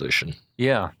Exposition.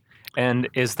 Yeah. And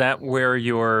is that where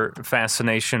your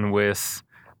fascination with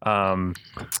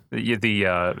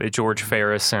the George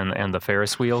Ferris and the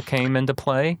Ferris wheel came into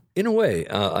play? In a way.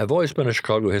 I've always been a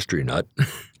Chicago history nut.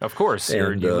 Of course.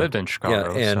 You lived in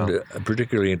Chicago. Yeah, and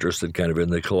particularly interested kind of in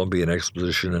the Columbian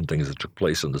Exposition and things that took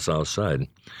place on the South Side.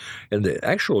 And the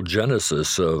actual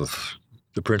genesis of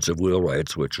The Prince of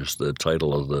Wheelwrights, which is the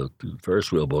title of the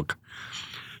Ferris wheel book,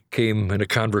 came in a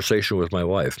conversation with my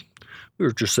wife. We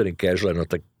were just sitting casually, I don't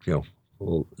think,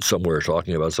 somewhere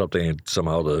talking about something, and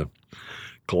somehow the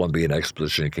Columbian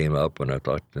Exposition came up, and I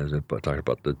talked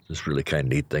about this really kind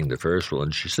of neat thing, the Ferris wheel,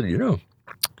 and she said,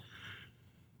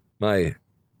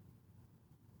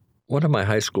 one of my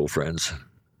high school friends,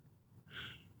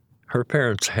 her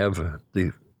parents have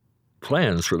the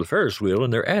plans for the Ferris wheel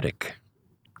in their attic.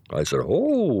 I said,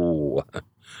 oh,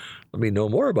 let me know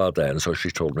more about that. And so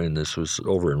she told me, and this was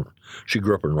she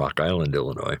grew up in Rock Island,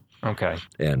 Illinois. Okay.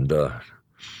 And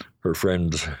her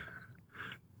friend's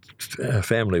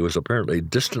family was apparently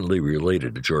distantly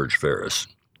related to George Ferris.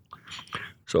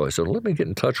 So I said, let me get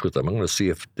in touch with them. I'm going to see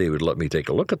if they would let me take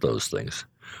a look at those things.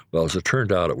 Well, as it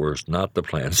turned out, it was not the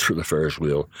plans for the Ferris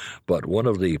wheel, but one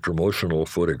of the promotional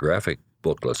photographic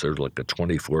booklets. There's like a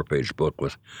 24-page book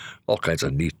with all kinds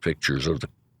of neat pictures of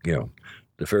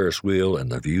the Ferris wheel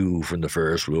and the view from the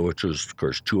Ferris wheel, which was, of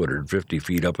course, 250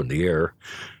 feet up in the air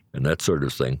and that sort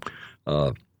of thing.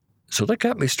 So that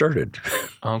got me started.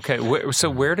 Okay. So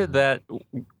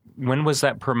when was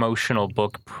that promotional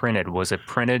book printed? Was it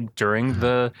printed during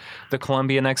the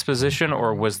Columbian Exposition,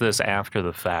 or was this after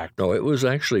the fact? No, it was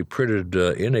actually printed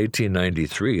in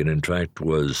 1893, and in fact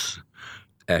was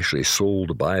actually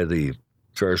sold by the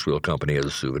Ferris Wheel Company as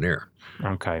a souvenir.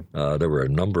 Okay. There were a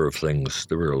number of things.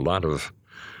 There were a lot of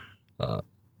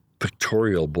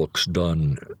pictorial books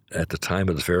done at the time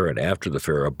of the fair and after the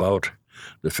fair about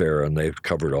the fair, and they've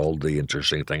covered all the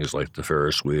interesting things like the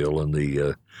Ferris wheel and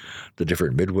the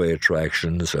different midway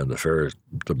attractions and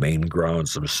the main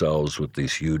grounds themselves with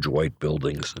these huge white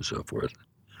buildings and so forth.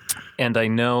 And I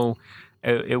know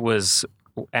it was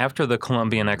after the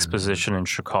Columbian Exposition in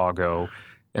Chicago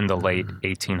in the late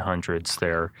 1800s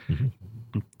there. Mm-hmm.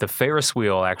 The Ferris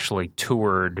wheel actually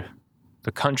toured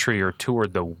the country or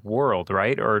toured the world,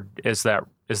 right? Or is that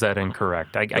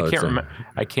incorrect? I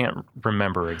can't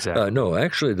remember exactly. No,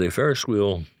 actually, the Ferris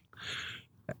wheel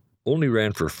only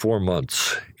ran for 4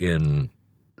 months in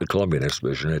the Columbian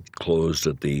Exposition. It closed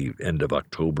at the end of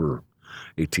October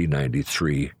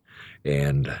 1893,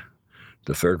 and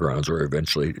the fairgrounds were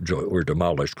eventually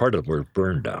demolished. Part of them were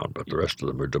burned down, but the rest of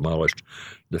them were demolished.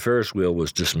 The Ferris wheel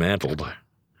was dismantled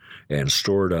and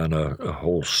stored on a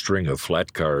whole string of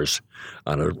flat cars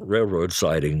on a railroad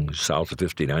siding south of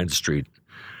 59th Street.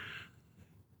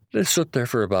 They stood there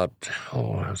for about,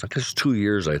 I guess 2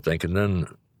 years, I think, and then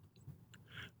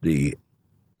the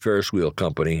Ferris Wheel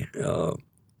Company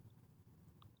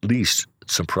leased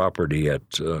some property at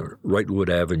Wrightwood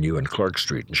Avenue and Clark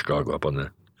Street in Chicago up on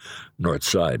the north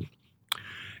side.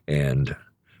 And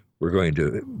we're going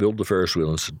to build the Ferris wheel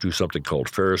and do something called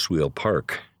Ferris Wheel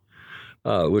Park,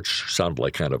 which sounded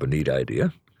like kind of a neat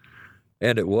idea.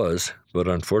 And it was, but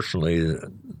unfortunately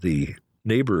the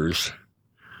neighbors,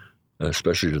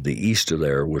 especially to the east of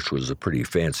there, which was a pretty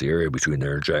fancy area between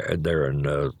there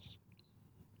and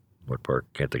what park?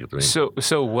 Can't think of the name.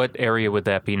 So what area would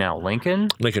that be now? Lincoln?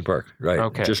 Lincoln Park, right.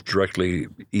 Okay. Just directly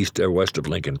east or west of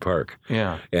Lincoln Park.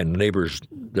 Yeah. And neighbors,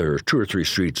 there are 2 or 3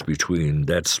 streets between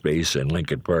that space and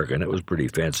Lincoln Park, and it was a pretty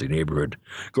fancy neighborhood.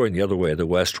 Going the other way, the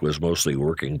west was mostly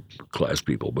working class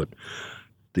people, but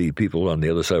the people on the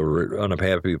other side were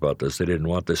unhappy about this. They didn't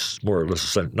want this, more or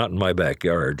less, not in my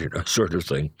backyard, sort of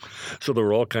thing. So there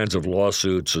were all kinds of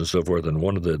lawsuits and so forth, and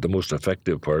one of the most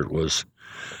effective part was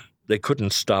they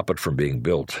couldn't stop it from being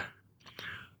built,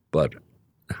 but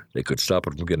they could stop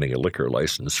it from getting a liquor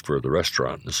license for the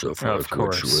restaurant and so forth. Of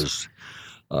course. Which was,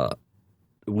 the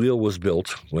wheel was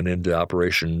built, went into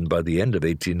operation by the end of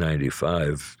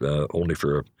 1895, only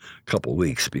for a couple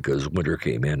weeks because winter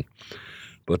came in.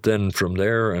 But then from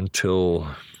there until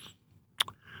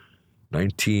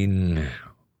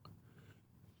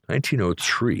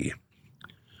 1903,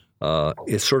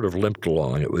 it sort of limped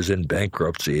along. It was in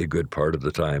bankruptcy a good part of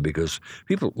the time because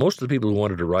most of the people who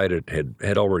wanted to ride it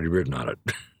had already ridden on it.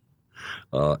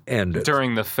 And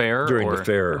during the fair? The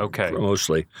fair, okay.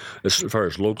 Mostly, as far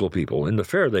as local people. In the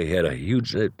fair, they had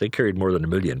they carried more than 1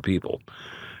 million people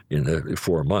in the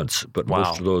 4 months, but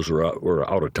Most of those were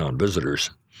out-of-town visitors.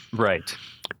 Right.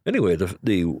 Anyway,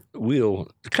 the wheel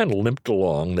kind of limped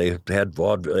along. They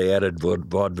added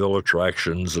vaudeville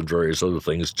attractions and various other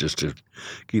things just to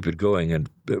keep it going. And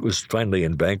it was finally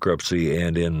in bankruptcy,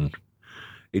 and in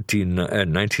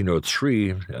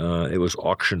 1903, it was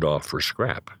auctioned off for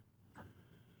scrap.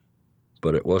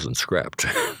 But it wasn't scrapped.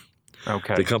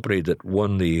 Okay. The company that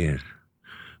won the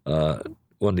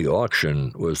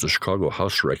auction was the Chicago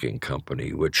House Wrecking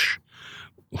Company, which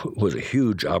was a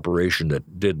huge operation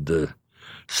that did the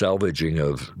salvaging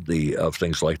of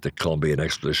things like the Columbian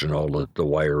Expedition, all the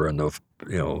wire and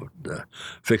the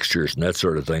fixtures and that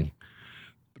sort of thing.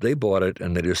 They bought it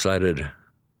and they decided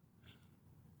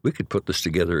we could put this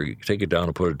together, take it down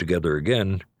and put it together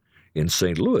again in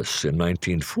St. Louis in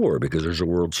 1904 because there's a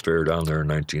World's Fair down there in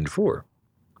 1904.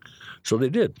 So they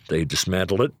did. They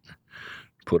dismantled it,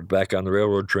 put it back on the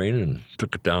railroad train, and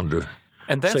took it down to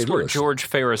And that's St. where Louis. George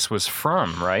Ferris was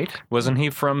from, right? Wasn't he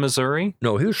from Missouri?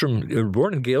 No, he was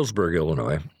born in Galesburg,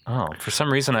 Illinois. Oh, for some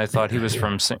reason I thought he was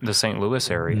from the St. Louis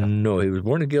area. No, he was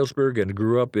born in Galesburg and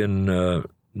grew up in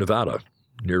Nevada,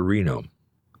 near Reno.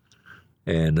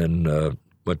 And then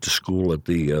went to school at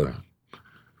the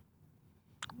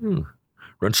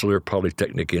Rensselaer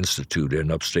Polytechnic Institute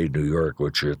in upstate New York,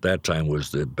 which at that time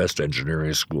was the best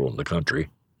engineering school in the country.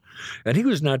 And he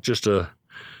was not just a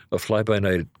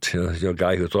fly-by-night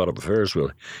guy who thought of a Ferris wheel.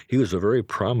 He was a very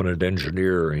prominent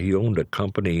engineer. He owned a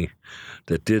company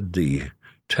that did the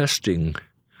testing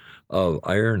of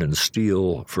iron and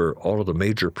steel for all of the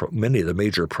many of the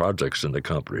major projects in the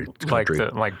country.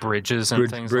 Like bridges and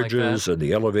things like that? Bridges and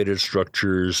the elevated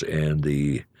structures and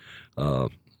the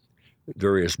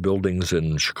various buildings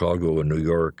in Chicago and New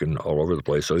York and all over the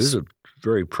place. So he's a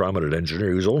very prominent engineer.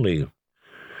 He was only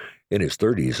in his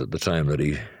 30s at the time that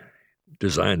he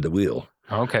designed the wheel.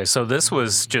 Okay, so this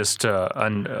was just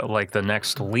like the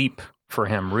next leap for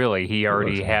him, really. He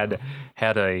already had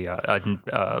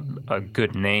a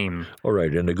good name. All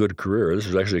right, and a good career. This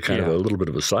was actually kind of a little bit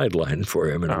of a sideline for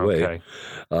him in a way.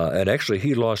 And actually,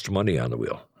 he lost money on the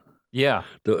wheel. Yeah.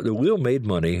 The wheel made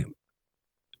money,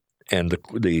 and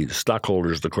the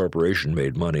stockholders, the corporation,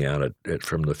 made money on it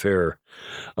from the fair.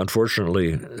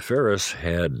 Unfortunately, Ferris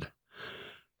had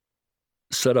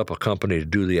set up a company to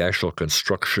do the actual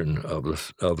construction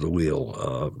of the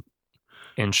wheel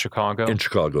in Chicago.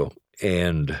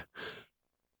 And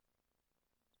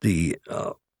the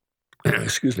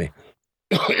excuse me,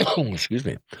 the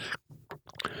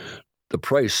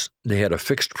price, they had a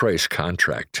fixed price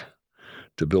contract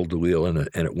to build the wheel, and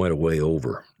it went way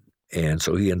over, and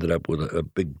so he ended up with a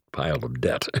big pile of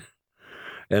debt.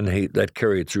 And that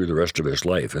carried through the rest of his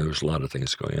life. And there was a lot of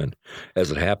things going on.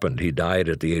 As it happened, he died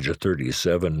at the age of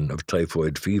 37 of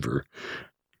typhoid fever.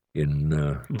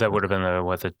 That would have been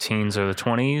the teens or the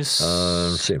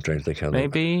 20s? Same trying to think how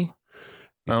maybe?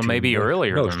 Well, maybe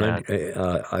earlier than that.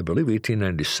 I believe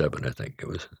 1897, I think it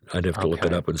was. I'd have to look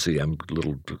it up and see. I'm a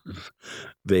little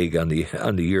vague on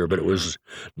the year, but it was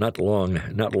not long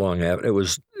after. It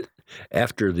was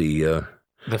after the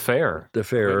fair,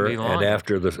 and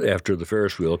after the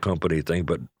Ferris wheel company thing,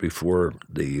 but before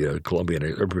the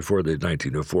before the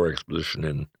 1904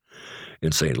 expedition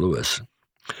in St. Louis.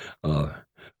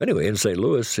 Anyway, in St.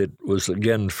 Louis, it was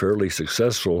again fairly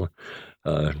successful.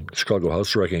 Chicago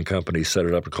House Wrecking Company set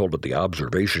it up and called it the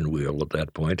Observation Wheel at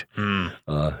that point, and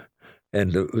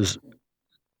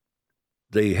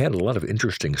they had a lot of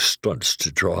interesting stunts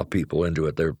to draw people into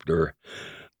it. There were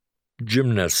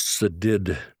gymnasts that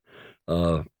did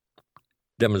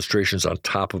demonstrations on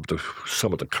top of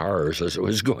some of the cars as it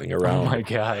was going around. Oh my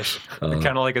gosh! Kind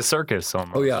of like a circus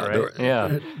almost. Oh yeah,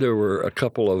 right? There were a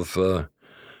couple of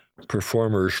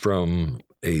performers from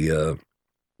a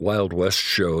Wild West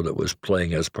show that was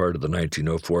playing as part of the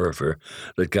 1904 affair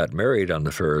that got married on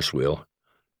the Ferris wheel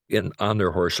on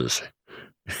their horses.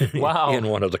 Wow! In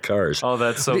one of the cars. Oh,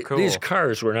 that's so cool. These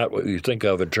cars were not what you think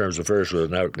of in terms of Ferris wheel.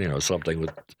 Now, something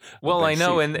with. Well, I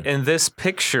know. In this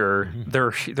picture,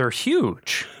 they're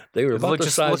huge. They were about the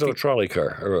size of a trolley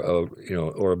car,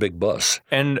 or a big bus.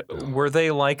 And were they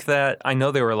like that? I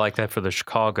know they were like that for the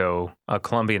Chicago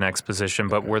Columbian Exposition,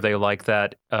 but were they like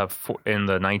that in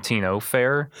the 1900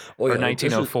 fair or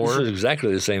 1904? This is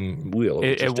exactly the same wheel.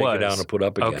 It just was. Take it down and put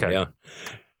up again. Okay. Yeah.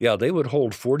 Yeah, they would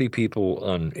hold 40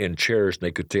 people in chairs, and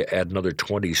they could add another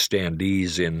 20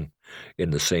 standees in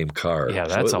the same car. Yeah,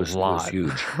 that's a lot. It was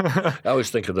huge. I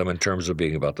always think of them in terms of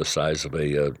being about the size of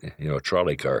a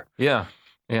trolley car. Yeah.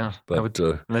 Yeah, but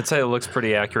I'd say it looks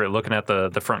pretty accurate looking at the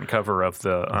front cover of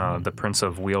the Prince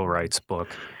of Wheelwright's book.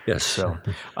 Yes.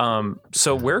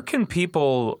 So where can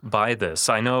people buy this?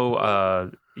 I know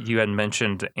you had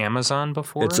mentioned Amazon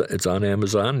before. It's on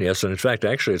Amazon, yes, and in fact,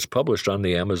 actually, it's published on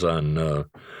the Amazon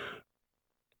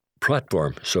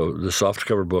platform. So the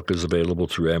softcover book is available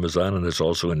through Amazon, and it's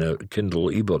also in a Kindle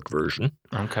ebook version.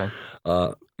 Okay.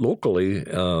 Locally,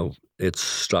 it's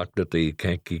stocked at the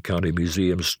Kankakee County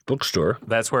Museum's bookstore.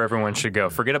 That's where everyone should go.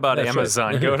 Forget about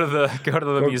Amazon. Right. Go to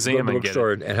the museum and get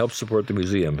it. And help support the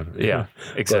museum. Yeah,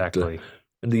 exactly.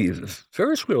 And the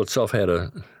Ferris wheel itself had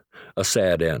a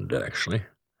sad end, actually.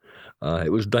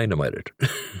 It was dynamited.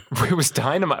 It was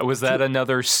dynamite. Was that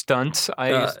another stunt?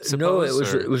 I suppose. No,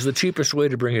 it was the cheapest way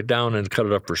to bring it down and cut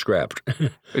it up for scrap.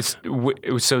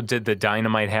 So did the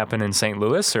dynamite happen in St.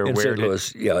 Louis, or In where St.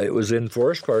 Louis, yeah, it was in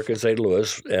Forest Park in St.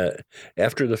 Louis.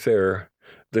 After the fair,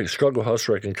 the Chicago House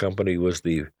Wrecking Company was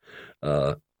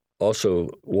also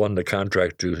won the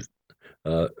contract to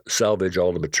salvage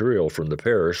all the material from the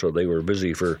fair, so they were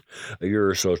busy for a year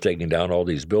or so taking down all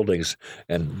these buildings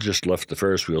and just left the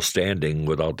Ferris wheel standing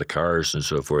without the cars and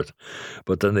so forth.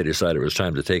 But then they decided it was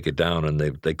time to take it down, and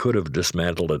they could have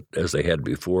dismantled it as they had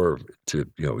before to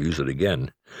use it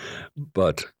again,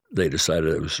 but they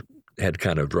decided it had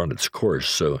kind of run its course,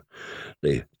 so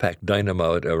they packed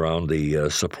dynamite around the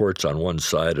supports on one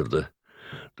side of the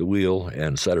wheel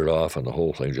and set it off, and the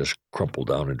whole thing just crumpled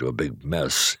down into a big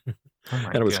mess.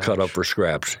 And it was cut up for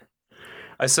scraps.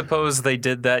 I suppose they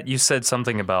did that. You said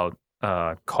something about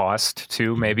cost,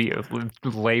 too. Maybe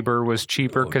labor was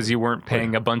cheaper because you weren't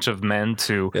paying a bunch of men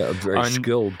to... Yeah, very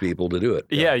skilled people to do it.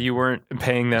 Yeah, you weren't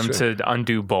paying them to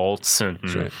undo bolts and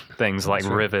things like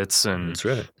rivets and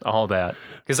all that.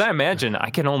 Because I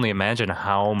can only imagine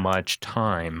how much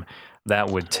time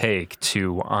that would take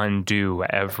to undo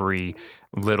every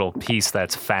little piece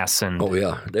that's fastened. Oh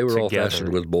yeah, they were all together.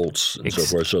 fastened with bolts and so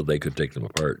forth, so they could take them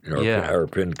apart. Or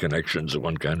pin connections of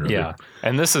one kind or another.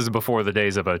 And this is before the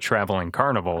days of a traveling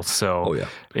carnival. So,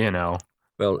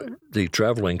 Well, the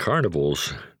traveling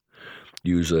carnivals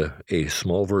use a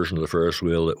small version of the Ferris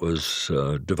wheel that was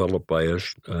developed by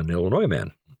an Illinois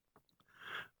man.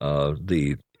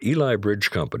 The Eli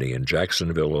Bridge Company in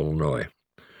Jacksonville, Illinois,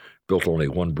 built only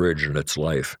one bridge in its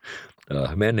life.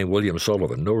 A man named William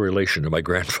Sullivan, no relation to my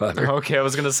grandfather. Okay, I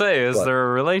was going to say, is there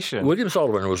a relation? William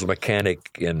Sullivan was a mechanic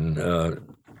in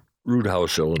Root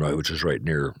House, Illinois, which is right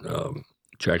near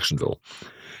Jacksonville.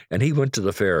 And he went to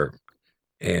the fair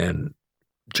and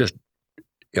just,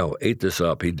 ate this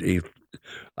up.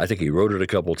 I think he wrote it a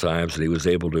couple times, and he was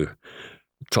able to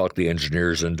talk the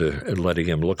engineers into letting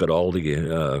him look at all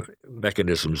the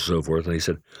mechanisms and so forth. And he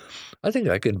said, I think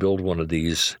I can build one of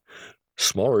these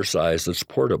smaller size that's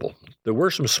portable. There were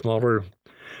some smaller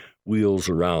wheels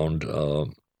around.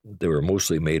 They were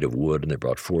mostly made of wood, and they're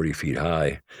about 40 feet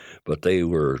high, but they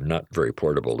were not very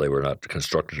portable. They were not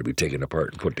constructed to be taken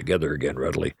apart and put together again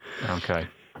readily. Okay.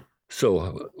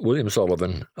 So William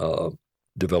Sullivan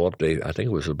developed I think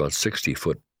it was about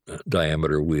 60-foot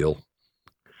diameter wheel,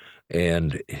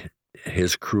 and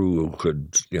his crew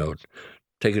could,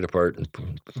 take it apart and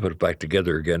put it back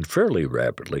together again fairly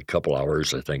rapidly, a couple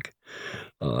hours, I think.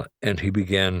 And he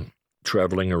began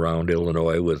traveling around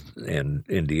Illinois and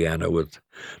Indiana with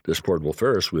this portable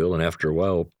Ferris wheel. And after a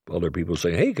while, other people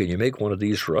saying, hey, can you make one of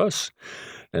these for us?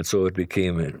 And so it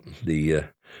became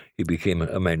he became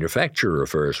a manufacturer of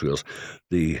Ferris wheels.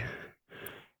 The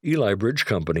Eli Bridge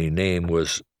Company name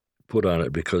was put on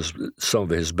it because some of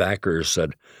his backers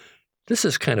said, this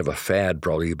is kind of a fad,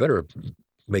 probably. You better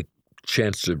make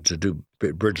chance to do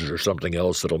bridges or something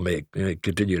else that'll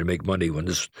continue to make money when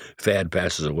this fad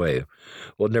passes away.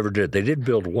 Well, it never did. They did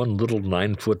build one little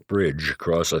 9-foot bridge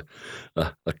across a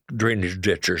drainage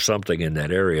ditch or something in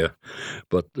that area,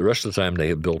 but the rest of the time they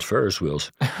have built Ferris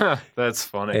wheels. That's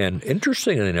funny. And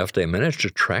interestingly enough, they managed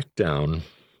to track down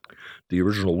the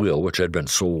original wheel, which had been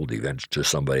sold to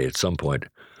somebody at some point,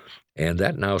 and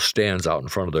that now stands out in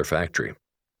front of their factory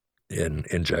in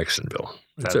Jacksonville.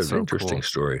 It's an interesting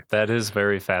story. That is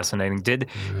very fascinating. Did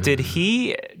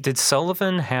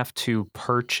Sullivan have to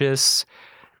purchase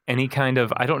any kind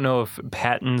of, I don't know if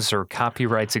patents or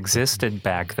copyrights existed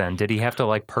back then. Did he have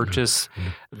to purchase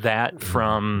that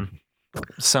from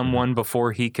someone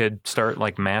before he could start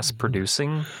mass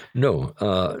producing? No.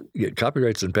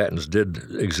 Copyrights and patents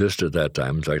did exist at that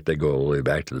time. In fact, they go all the way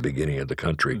back to the beginning of the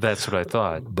country. That's what I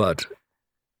thought. But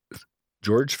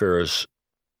George Ferris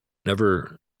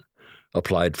never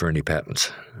applied for any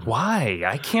patents. Why?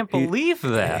 I can't believe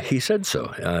that. He said so.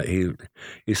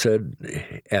 He said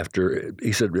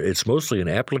it's mostly an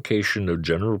application of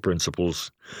general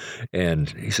principles, and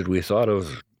he said we thought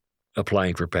of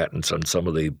applying for patents on some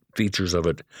of the features of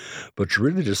it, but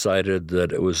really decided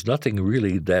that it was nothing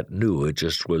really that new. It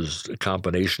just was a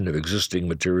combination of existing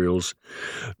materials.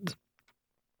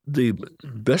 The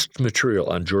best material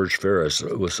on George Ferris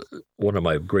was one of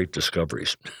my great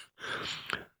discoveries.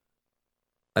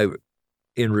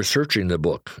 In researching the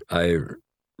book, I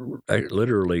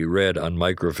literally read on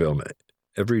microfilm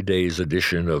every day's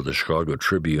edition of the Chicago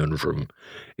Tribune from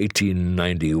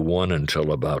 1891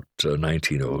 until about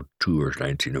 1902 or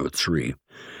 1903.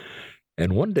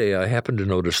 And one day I happened to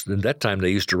notice, in that time they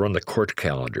used to run the court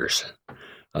calendars.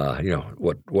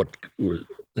 what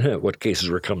cases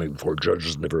were coming before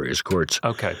judges in the various courts.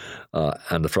 Okay.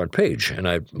 On the front page, and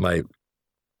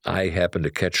I happened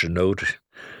to catch a note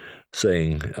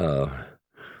saying,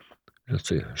 let's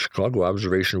see, Chicago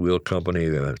Observation Wheel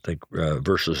Company, I think,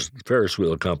 versus Ferris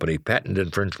Wheel Company, patent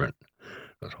infringement.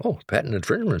 Oh, patent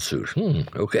infringement suit.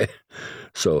 Okay.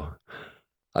 So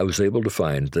I was able to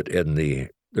find that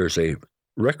there's a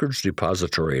records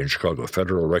depository in Chicago,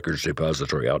 Federal Records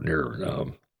Depository out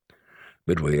near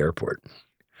Midway Airport.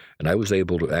 And I was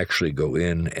able to actually go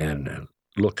in and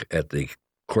look at the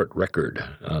court record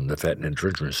on the patent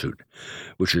infringement suit,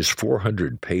 which is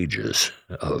 400 pages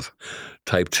of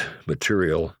typed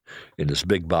material in this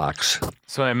big box.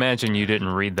 So I imagine you didn't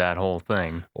read that whole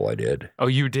thing. Oh, I did. Oh,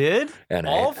 you did? And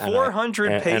all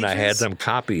 400 pages? And I had them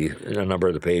copy a number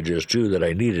of the pages, too, that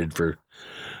I needed for...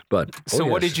 But So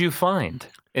what did you find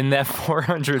in that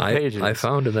 400 pages? I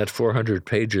found in that 400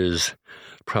 pages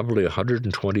probably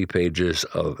 120 pages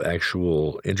of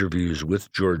actual interviews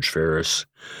with George Ferris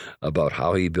about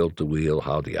how he built the wheel,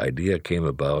 how the idea came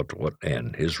about,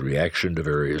 and his reaction to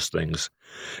various things,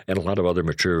 and a lot of other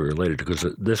material related, because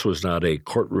this was not a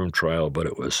courtroom trial, but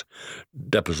it was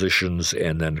depositions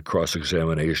and then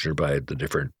cross-examination by the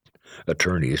different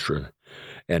attorneys.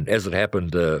 And as it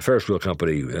happened, the Ferris Wheel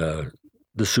Company,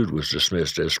 the suit was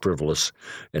dismissed as frivolous,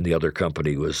 and the other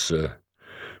company was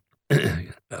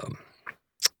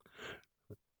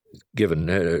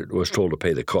was told to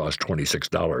pay the cost,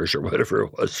 $26 or whatever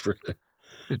it was for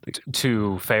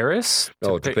to Ferris.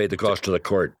 To pay the cost to the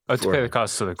court. Oh, to pay the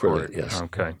cost to the court. Yes.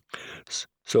 Okay.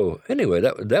 So anyway,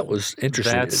 that was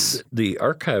interesting. The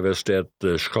archivist at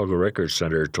the Chicago Records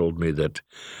Center told me that,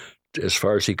 as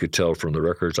far as he could tell from the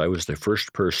records, I was the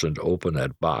first person to open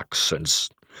that box since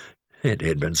it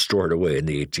had been stored away in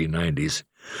the 1890s.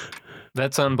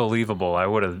 That's unbelievable.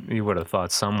 You would have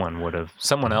thought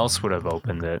someone else would have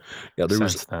opened it. Yeah, there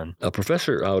was then. A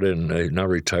professor now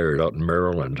retired out in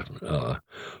Maryland,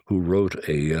 who wrote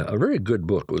a very good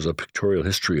book. It was a pictorial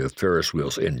history of Ferris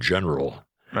wheels in general.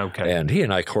 Okay. And he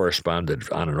and I corresponded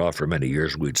on and off for many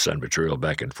years. We'd send material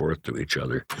back and forth to each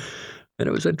other, and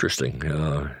it was interesting.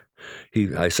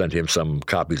 I sent him some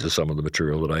copies of some of the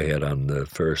material that I had on the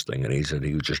Ferris thing, and he said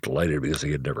he was just delighted because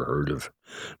he had never heard of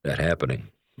that happening.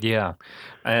 Yeah.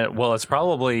 Well, it's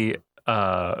probably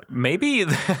maybe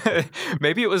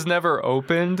it was never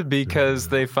opened because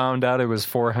they found out it was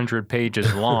 400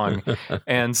 pages long.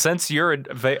 And since you're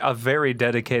a very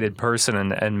dedicated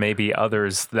person, and maybe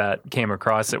others that came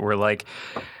across it were like,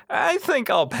 I think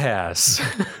I'll pass.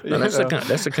 That's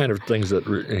the kind of things that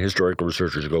historical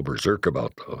researchers go berserk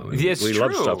about, though. We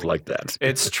love stuff like that.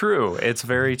 It's true. It's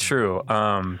very true.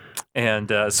 So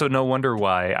no wonder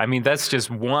why. I mean, that's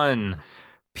just one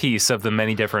piece of the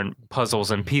many different puzzles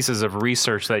and pieces of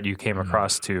research that you came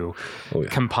across to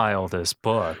compile this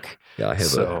book. Yeah, I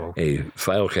have a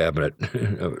file cabinet,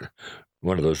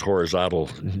 one of those horizontal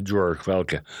drawer file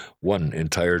cabinet. One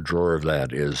entire drawer of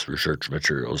that is research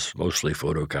materials, mostly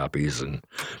photocopies and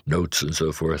notes and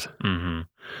so forth. Mm-hmm.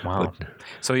 Wow.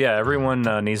 So yeah, everyone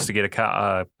needs to get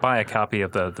buy a copy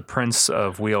of the Prince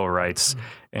of Wheelwrights,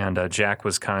 and Jack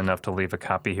was kind enough to leave a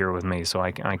copy here with me, so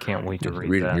I can't wait to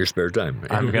read that. It in your spare time.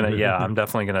 I'm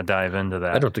definitely gonna dive into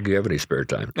that. I don't think you have any spare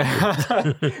time.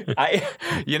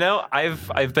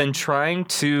 I've been trying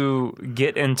to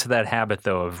get into that habit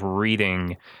though of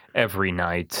reading every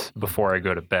night before I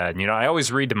go to bed. I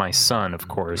always read to my son, of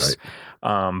course. Right.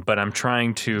 But I'm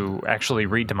trying to actually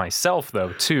read to myself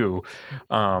though too,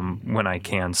 when I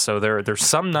can. So there's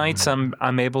some nights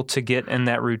I'm able to get in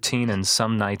that routine, and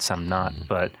some nights I'm not.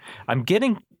 But I'm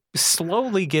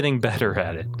slowly getting better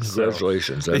at it.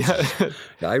 Congratulations!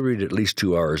 I read at least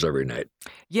 2 hours every night.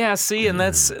 Yeah, see, and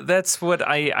that's what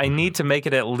I need to make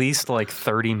it at least like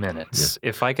 30 minutes. Yeah.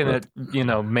 If I can,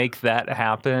 make that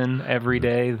happen every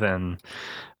day, then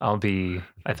I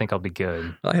think I'll be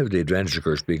good. I have the advantage, of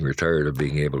course, being retired, of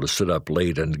being able to sit up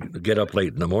late and get up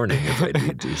late in the morning if I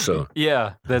need to. So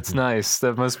yeah, that's nice.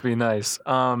 That must be nice.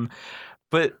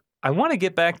 But I want to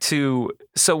get back to,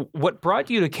 so what brought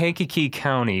you to Kankakee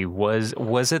County?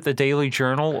 Was it the Daily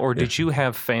Journal, or did you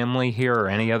have family here or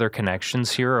any other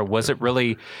connections here? Or was it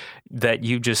really that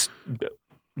you just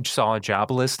saw a job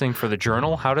listing for the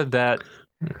Journal? How did that?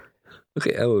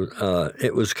 Okay,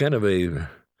 it was kind of a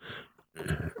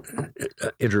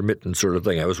intermittent sort of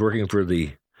thing. I was working for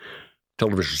the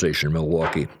television station in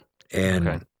Milwaukee,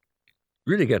 and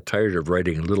really got tired of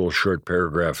writing little short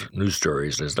paragraph news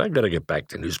stories. I said, I've got to get back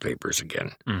to newspapers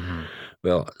again. Mm-hmm.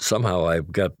 Well, somehow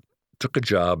took a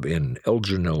job in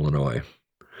Elgin, Illinois,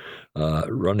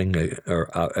 running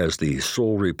as the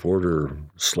sole reporter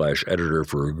 / editor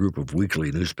for a group of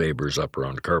weekly newspapers up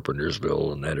around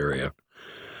Carpentersville and that area.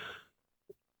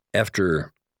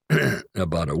 After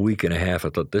about a week and a half, I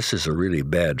thought, this is a really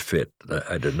bad fit.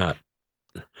 I did not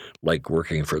like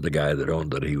working for the guy that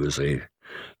owned it. He was a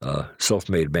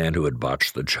self-made man who had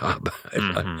botched the job.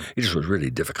 He just was really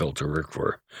difficult to work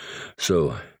for.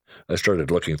 So I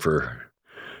started looking for,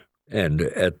 and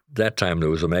at that time there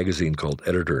was a magazine called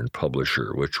Editor and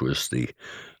Publisher, which was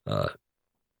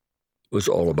was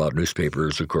all about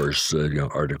newspapers, of course,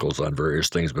 articles on various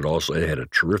things, but also it had a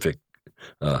terrific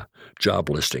job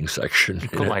listing section.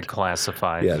 Like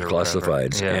classifieds. Yeah, or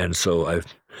classifieds. Yeah. And so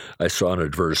I saw an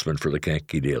advertisement for the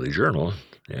Kankakee Daily Journal,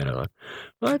 and I thought,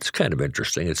 well, it's kind of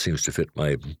interesting. It seems to fit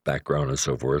my background and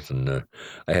so forth. And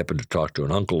I happened to talk to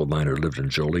an uncle of mine who lived in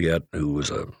Joliet, who was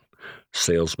a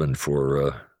salesman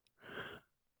for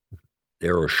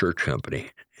Arrow Shirt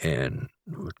Company, and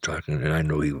we're talking, and I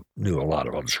know he knew a lot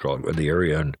about the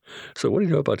area. And so, what do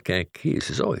you know about Kankakee? He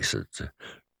says, it's a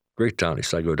great town. He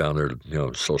said, I go down there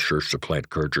to, sell shirts to Plant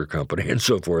Kircher Company and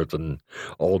so forth, and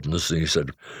Alden's. And he said,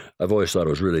 I've always thought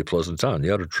it was a really pleasant town.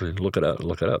 You ought to look it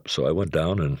up. So I went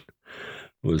down and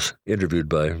was interviewed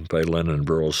by Len and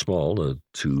Burl Small, the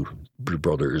two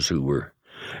brothers who were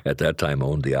at that time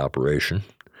owned the operation,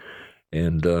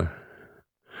 and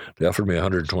they offered me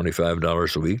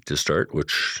 $125 a week to start,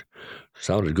 which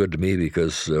sounded good to me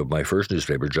because my first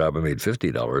newspaper job I made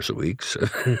 $50 a week. So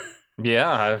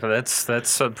yeah,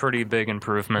 that's a pretty big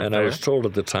improvement. And there. I was told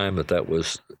at the time that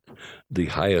was the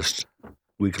highest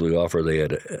weekly offer they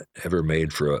had ever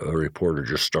made for a reporter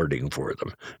just starting for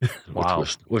them. Wow.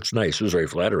 Which nice. It was very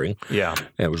flattering. Yeah.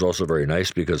 And it was also very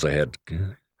nice because I had,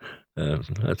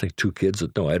 I think, two kids.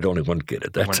 No, I had only one kid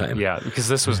at that time. Yeah, because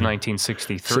this was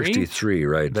 1963. 63,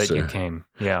 right. That you came.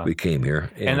 Yeah. We came here.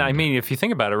 And I mean, if you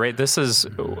think about it, right, is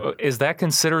that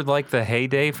considered like the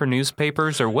heyday for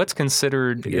newspapers, or what's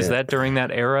considered, is that during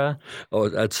that era? Oh,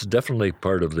 that's definitely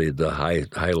part of the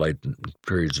highlight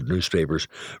periods of newspapers.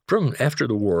 From after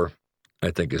the war, I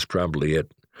think, is probably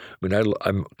it. I mean,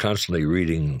 I'm constantly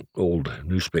reading old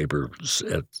newspapers,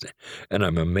 and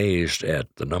I'm amazed at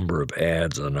the number of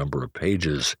ads and the number of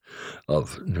pages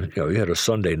of, you had a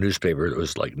Sunday newspaper that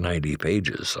was like 90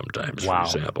 pages sometimes, Wow.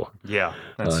 for example. Yeah,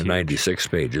 that's huge. 96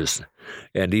 pages.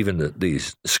 And even the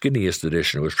skinniest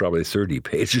edition was probably 30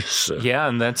 pages. So. Yeah,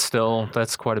 and that's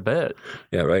quite a bit.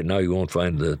 Yeah, right now you won't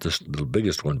find the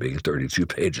biggest one being 32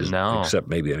 pages, No. except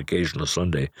maybe an occasional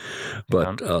Sunday.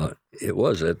 But it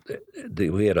was,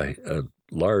 we had a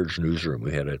large newsroom.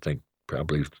 We had, I think,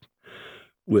 probably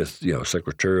with,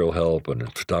 secretarial help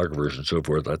and photographers and so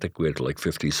forth, I think we had like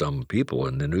 50-some people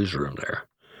in the newsroom there.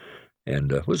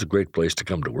 And it was a great place to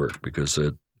come to work because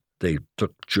they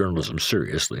took journalism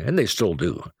seriously, and they still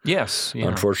do. Yes. Yeah.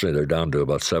 Unfortunately, they're down to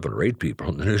about 7 or 8 people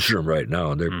in the newsroom right now,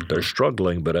 and they're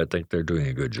struggling, but I think they're doing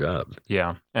a good job.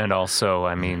 Yeah, and also,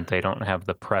 I mean, they don't have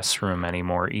the press room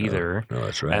anymore either. No,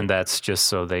 that's right. And that's just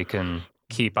so they can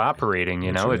keep operating.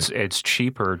 It's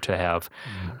cheaper to have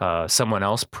someone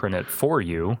else print it for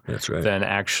you. That's right. Than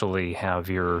actually have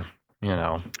your,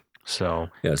 So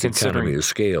yeah, it's economy of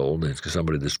scale. It's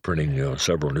somebody that's printing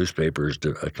several newspapers.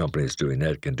 A company that's doing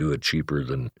that can do it cheaper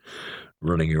than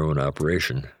running your own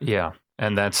operation. Yeah,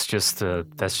 and that's just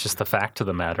the fact of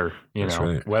the matter. That's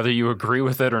right. Whether you agree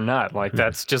with it or not, like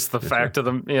that's just the fact of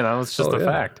the. It's just the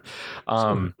fact.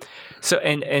 So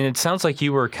and it sounds like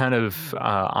you were kind of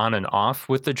on and off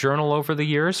with the Journal over the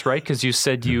years, right? Because you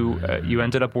said you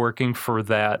ended up working for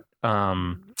that.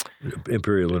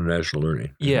 Imperial International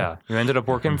Learning. Yeah, you ended up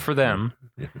working for them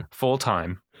full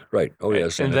time. Right. Oh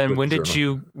yes. And then when did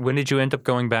you end up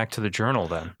going back to the Journal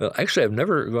then? Well, actually, I've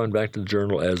never gone back to the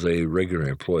Journal as a regular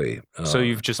employee. So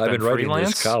you've just I've been writing freelance?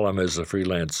 this column as a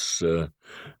freelance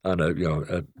on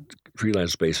a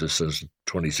freelance basis since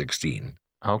 2016.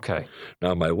 Okay.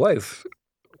 Now my wife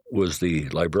was the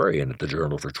librarian at the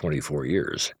Journal for 24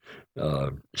 years.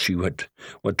 She went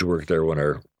to work there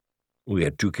when we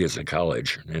had 2 kids in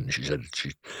college, and she said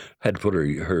she had to put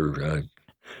her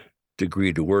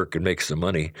degree to work and make some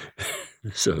money.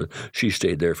 So she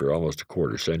stayed there for almost a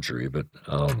quarter century. But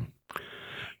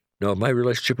no, my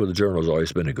relationship with the Journal has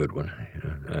always been a good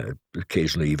one.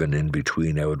 Occasionally, even in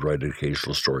between, I would write an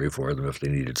occasional story for them if they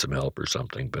needed some help or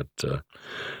something. But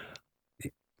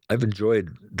I've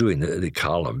enjoyed doing the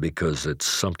column because it's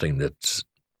something that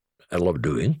I love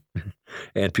doing,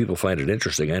 and people find it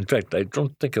interesting. In fact, I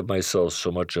don't think of myself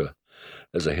so much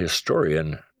as a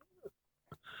historian.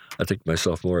 I think of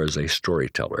myself more as a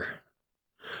storyteller.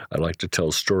 I like to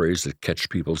tell stories that catch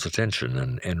people's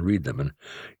attention and read them. And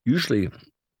usually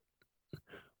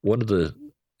one of the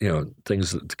a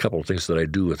couple of things that I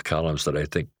do with columns that I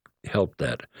think help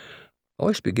that.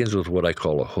 Always begins with what I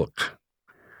call a hook.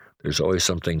 There's always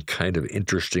something kind of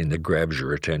interesting that grabs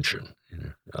your attention.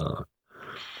 I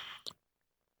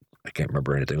can't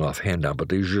remember anything offhand now, but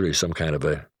there's usually some kind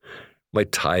of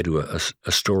might tie to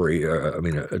a story,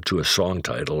 to a song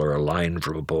title or a line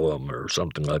from a poem or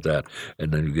something like that,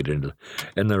 and then you get into.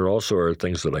 And there also are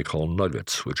things that I call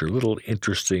nuggets, which are little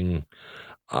interesting,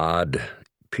 odd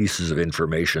pieces of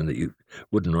information that you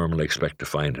wouldn't normally expect to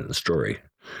find in a story.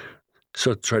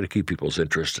 So try to keep people's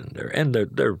interest in there, and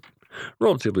they're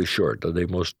relatively short.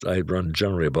 I run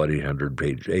generally about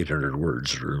 800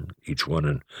 words for each one,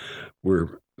 and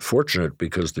we're fortunate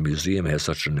because the museum has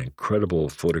such an incredible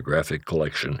photographic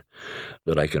collection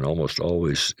that I can almost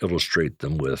always illustrate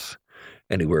them with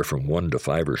anywhere from 1 to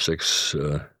 5 or 6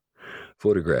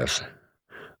 photographs.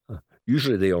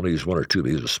 Usually they only use 1 or 2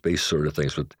 because of space sort of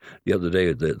things, but the other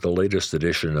day, the latest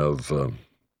edition of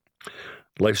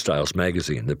Lifestyles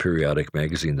magazine, the periodic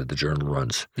magazine that the journal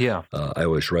runs. Yeah. I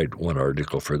always write one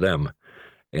article for them.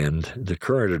 And the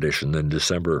current edition, the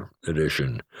December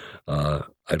edition, I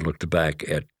looked back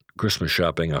at Christmas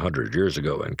shopping 100 years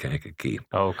ago in Kankakee.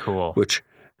 Oh, cool. Which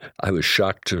I was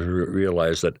shocked to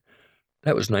realize that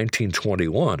was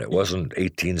 1921. It wasn't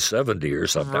 1870 or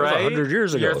something. Right? That was 100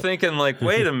 years ago. You're thinking like,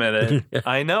 wait a minute.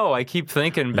 I know. I keep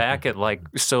thinking back at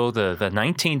so the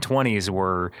 1920s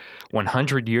were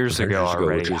 100 years ago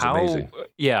already. Which is amazing.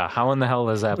 Yeah. How in the hell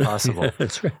is that possible?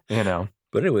 That's right.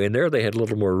 But anyway, in there they had a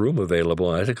little more room available.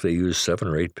 I think they used 7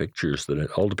 or 8 pictures,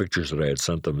 all the pictures that I had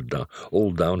sent them,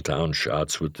 old downtown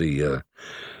shots with the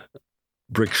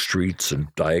brick streets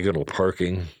and diagonal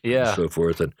parking and so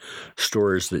forth, and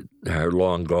stores that are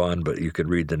long gone, but you can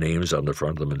read the names on the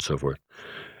front of them and so forth.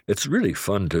 It's really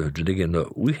fun to dig in.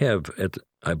 We have,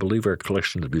 I believe our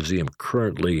collection at the museum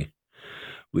currently,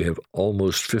 we have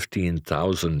almost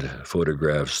 15,000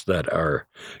 photographs that are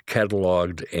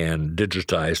cataloged and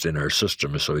digitized in our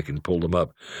system so we can pull them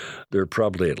up. There are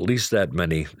probably at least that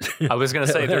many. I was going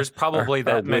to say there's probably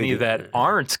that many that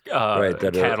aren't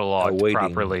cataloged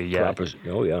properly yet.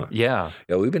 Oh, yeah. Yeah.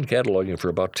 Yeah, we've been cataloging for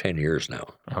about 10 years now.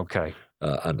 Okay.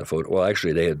 On the photo. Well,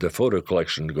 actually, the photo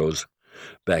collection goes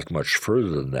back much further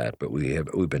than that, but we've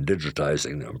been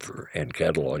digitizing them and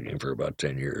cataloging for about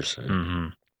 10 years. Mm-hmm.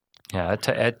 Yeah,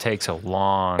 it takes a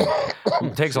long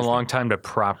time to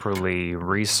properly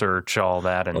research all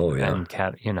that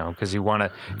because you want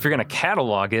to, if you're going to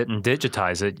catalog it and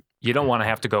digitize it, you don't want to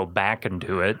have to go back and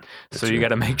do it. So you got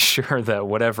to make sure that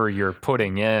whatever you're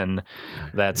putting in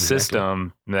that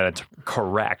system, that it's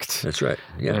correct. That's right.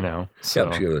 Yeah. So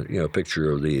if you have a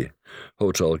picture of the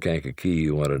Hotel Kankakee,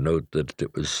 you want to note that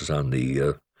it was on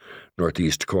the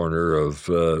northeast corner of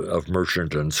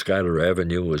Merchant and Schuyler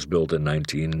Avenue. Was built in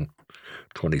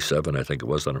 1927, I think it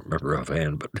was. I don't remember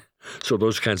offhand, but so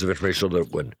those kinds of information, so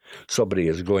that when somebody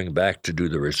is going back to do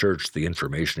the research, the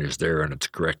information is there and it's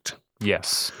correct.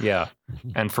 Yes, yeah.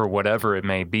 And for whatever it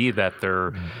may be that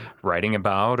they're writing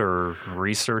about or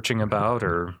researching about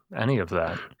or any of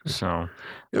that. So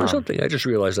something I just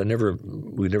realized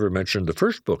we never mentioned the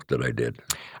first book that I did.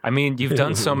 I mean, you've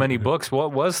done so many books.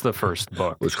 What was the first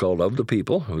book? It was called Of the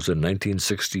People. It was in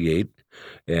 1968,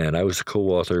 and I was a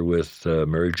co-author with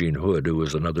Mary Jean Hood, who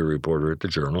was another reporter at the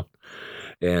Journal.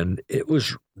 And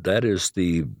that is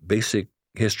the basic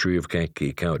history of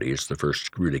Kankakee County. It's the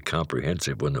first really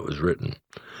comprehensive one that was written.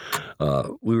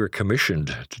 We were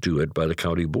commissioned to do it by the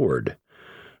county board.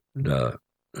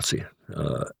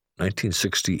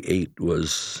 1968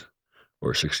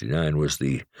 or 69 was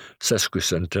the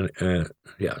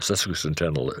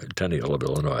sesquicentennial of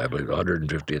Illinois, I believe, the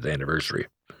 150th anniversary.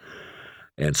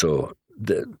 And so,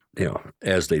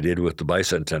 as they did with the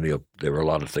bicentennial, there were a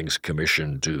lot of things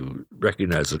commissioned to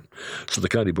recognize it. So the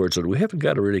county board said, we haven't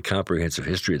got a really comprehensive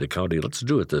history of the county. Let's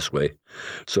do it this way.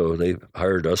 So they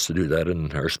hired us to do that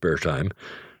in our spare time.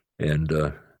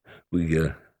 And we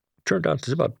turned out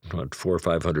to about 400 or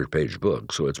 500 page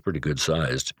book, so it's pretty good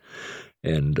sized.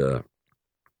 And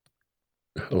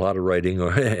a lot of writing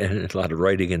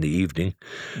in the evening.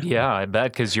 Yeah, I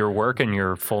bet, because you're working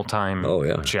your full-time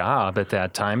job at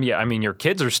that time. Yeah, I mean, your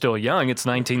kids are still young. It's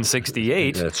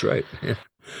 1968. That's right. Yeah.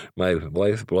 My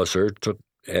wife, bless her, took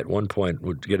at one point,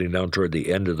 getting down toward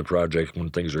the end of the project when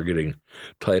things were getting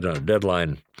tight on a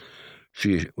deadline.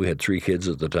 We had 3 kids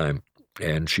at the time,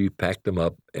 and she packed them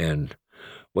up and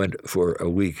went for a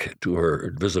week to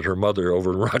visit her mother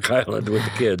over in Rock Island with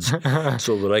the kids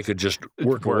so that I could just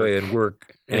work away and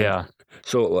work. And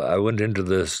so I went into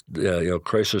this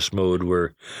crisis mode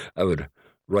where I would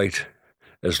write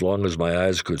as long as my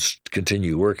eyes could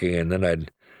continue working, and then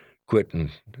I'd quit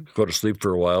and go to sleep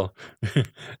for a while.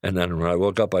 And then when I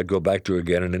woke up, I'd go back to it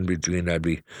again. And in between, I'd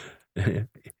be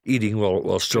eating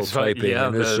while still typing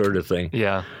and this sort of thing.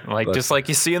 Yeah, just like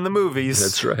you see in the movies.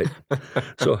 That's right.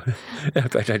 So, in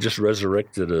fact, I just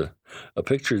resurrected a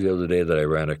picture the other day that I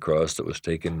ran across that was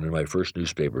taken in my first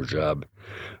newspaper job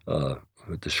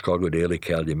with the Chicago Daily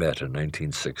Calumet in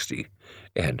 1960.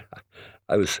 And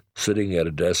I was sitting at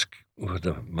a desk with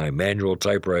my manual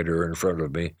typewriter in front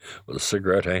of me with a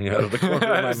cigarette hanging out of the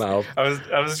corner of my mouth. I was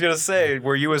going to say,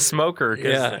 were you a smoker?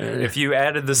 'Cause if you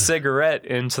added the cigarette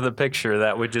into the picture,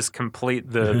 that would just complete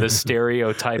the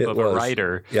stereotype of a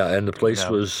writer. Yeah, and the place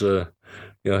was, there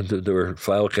were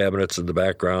file cabinets in the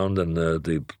background and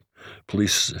the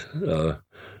police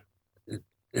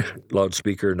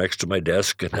loudspeaker next to my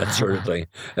desk and that sort of thing,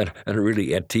 and a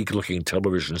really antique-looking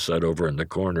television set over in the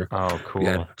corner. Oh, cool!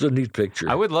 Yeah, it's a neat picture.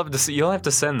 I would love to see. You'll have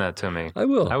to send that to me. I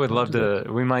will. I would love to.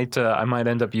 We might. I might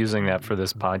end up using that for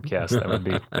this podcast.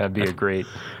 That'd be a great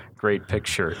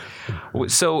picture.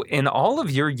 So, in all of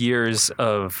your years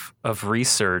of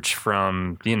research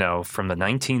from the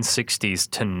 1960s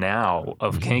to now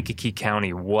of Kankakee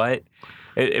County, what?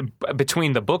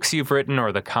 Between the books you've written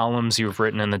or the columns you've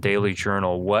written in the Daily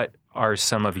Journal, what are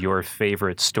some of your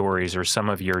favorite stories or some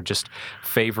of your just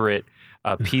favorite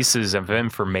pieces of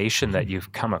information that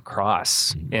you've come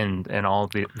across in all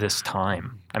this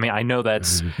time? I mean, I know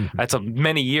that's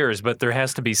many years, but there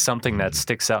has to be something that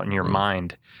sticks out in your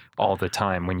mind all the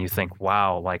time when you think,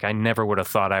 wow, like I never would have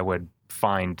thought I would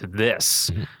find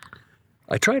this.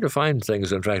 I try to find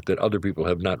things, in fact, that other people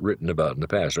have not written about in the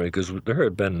past, right? Because there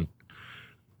have been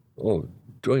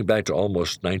going back to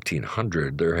almost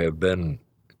 1900, there have been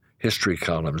history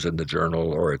columns in the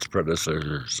Journal or its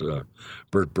predecessors,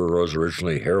 Bert Burroughs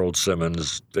originally, Harold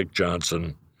Simmons, Dick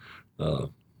Johnson.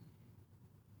 But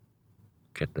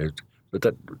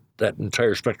that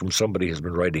entire spectrum, somebody has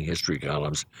been writing history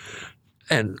columns.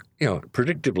 And,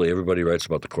 predictably, everybody writes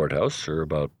about the courthouse or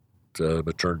about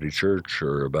Maternity Church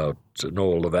or about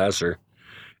Noah Levasseur.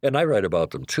 And I write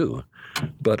about them, too.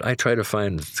 But I try to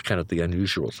find kind of the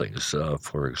unusual things.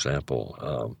 For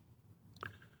example,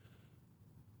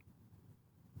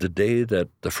 the day that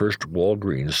the first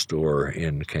Walgreens store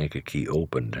in Kankakee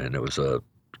opened, and it was a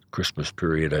Christmas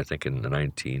period, I think in the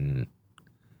 1930s,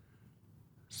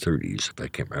 if I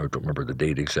don't remember the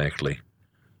date exactly.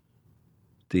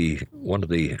 One of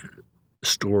the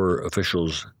store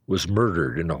officials was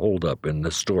murdered in a holdup in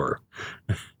the store.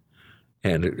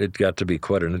 And it got to be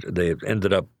they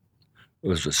ended up, it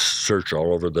was a search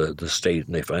all over the state,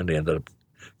 and they finally ended up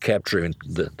capturing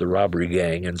the robbery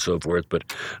gang and so forth,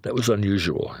 but that was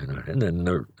unusual. And then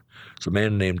there's a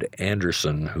man named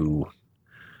Anderson who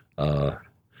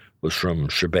was from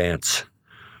Shabance,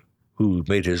 who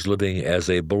made his living as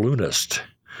a balloonist.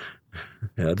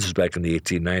 This is back in the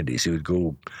 1890s. He would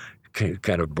go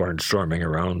kind of barnstorming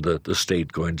around the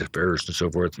state, going to fairs and so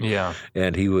forth. Yeah.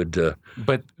 And he would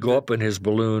go up in his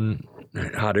balloon,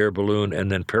 hot air balloon,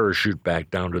 and then parachute back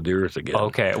down to the earth again.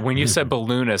 Okay. When you said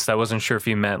balloonist, I wasn't sure if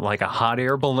you meant like a hot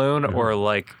air balloon or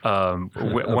like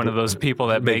one of those people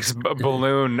that makes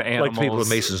balloon animals. Like people in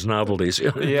Mason's Novelties.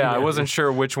 Yeah, I wasn't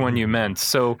sure which one you meant.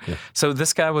 So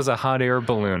this guy was a hot air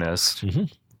balloonist. Mm-hmm.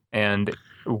 And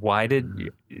why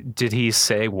did he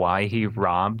say why he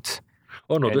robbed?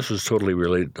 Oh, no, this was totally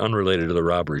unrelated to the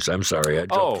robberies. I'm sorry. I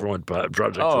jumped from one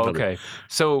project to another. Okay.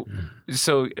 So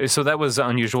that was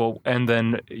unusual. And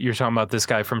then you're talking about this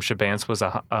guy from Shabance was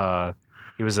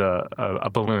he was a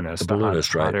balloonist. A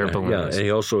balloonist, hot air balloonist.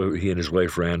 Yeah, and he and his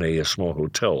wife ran a small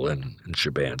hotel in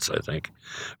Shabance, I think.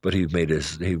 But he made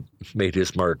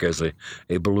his mark as a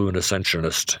balloon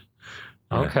ascensionist.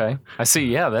 Okay. I see.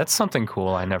 Yeah, that's something cool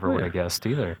I never would have guessed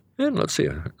either. And let's see,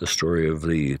 the story of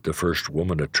the first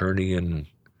woman attorney in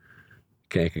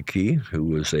Kankakee, who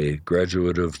was a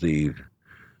graduate of the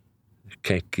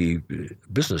Kankakee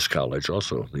Business College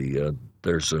also.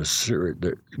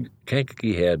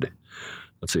 Kankakee had,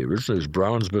 originally it was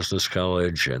Brown's Business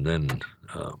College, and then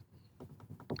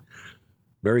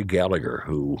Mary Gallagher,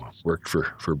 who worked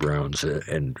for Brown's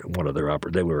and one of their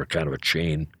they were kind of a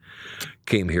chain,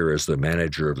 came here as the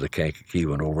manager of the Kankakee,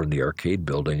 went over in the arcade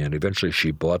building, and eventually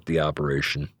she bought the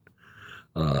operation.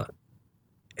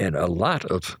 And a lot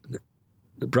of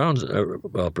the Browns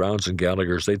and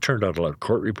Gallaghers, they turned out a lot of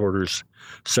court reporters,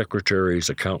 secretaries,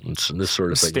 accountants, and this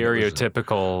sort of thing.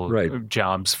 Stereotypical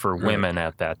jobs for women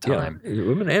at that time. Yeah,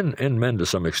 women and men to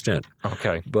some extent.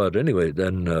 Okay. But anyway,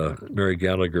 then Mary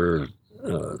Gallagher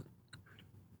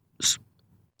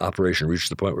operation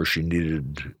reached the point where she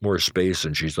needed more space,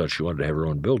 and she thought she wanted to have her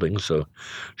own building. So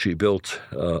she built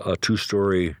a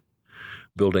 2-story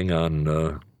building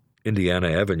on Indiana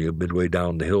Avenue, midway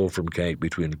down the hill from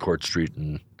between Court Street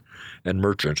and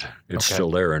Merchant. It's Okay.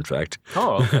 still there, in fact,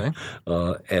 Oh, okay.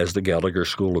 as the Gallagher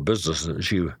School of Business.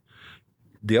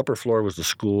 The upper floor was the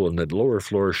school, and the lower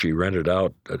floor she rented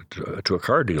out to a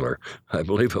car dealer. I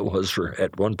believe it was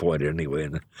at one point anyway.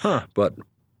 Huh. But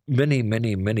many,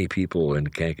 many, many people in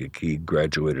Kankakee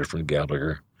graduated from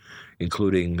Gallagher,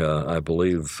 including, I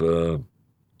believe,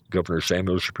 Governor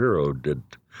Samuel Shapiro did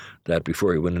that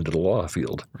before he went into the law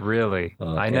field. Really?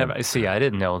 I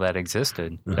didn't know that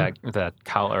existed. That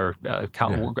Gallagher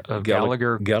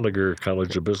Gallagher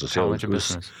College of Business. College of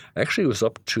Business. Actually, it was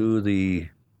up to the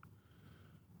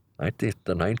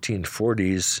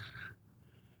 1940s,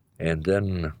 and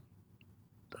then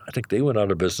I think they went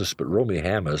out of business. But Romy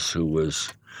Hamas, who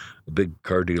was a big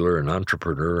car dealer and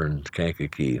entrepreneur in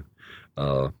Kankakee,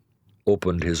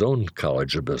 opened his own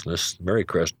college of business,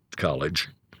 Marycrest College.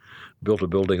 Built a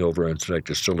building over, in fact,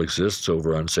 it still exists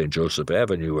over on St. Joseph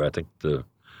Avenue. I think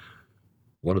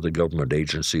one of the government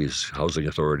agencies, Housing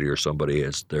Authority or somebody,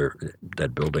 has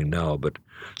that building now. But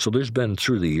so there's been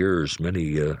through the years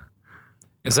many.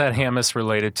 Is that Hamas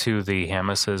related to the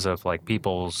Hamases of like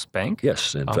People's Bank?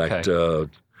 Yes, in Okay. fact,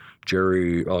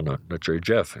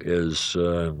 Jeff is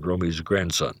Romy's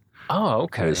grandson. Oh,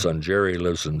 okay. His son Jerry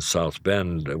lives in South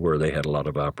Bend, where they had a lot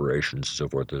of operations and so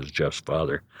forth. As Jeff's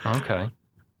father. Okay.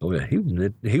 Oh yeah,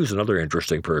 he was another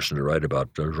interesting person to write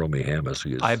about, Romy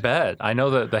Hamas. I bet. I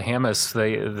know that the Hamas,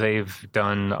 they've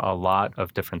done a lot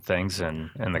of different things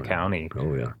in the county,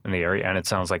 Oh yeah, in the area, and it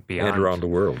sounds like beyond. and around the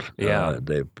world. Yeah.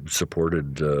 They've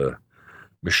supported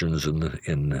missions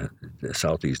in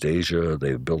Southeast Asia.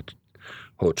 They've built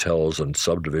hotels and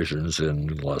subdivisions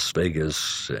in Las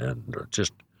Vegas, and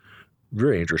just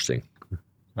very interesting.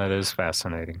 That is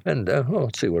fascinating. And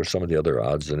let's see, what are some of the other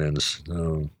odds and ends?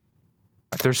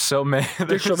 There's so many.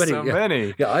 There's so many, So yeah.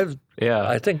 many. Yeah,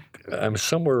 I think I'm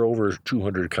somewhere over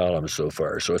 200 columns so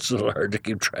far, so it's a little hard to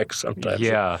keep track sometimes.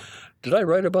 Yeah. Did I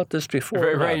write about this before? or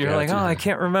Right, not? right. You're Yeah, like, I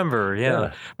can't remember. Yeah.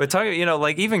 Yeah. But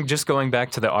like even just going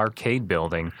back to the arcade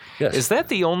building, Yes. is that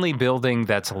the only building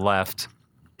that's left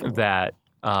that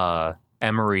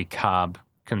Emery Cobb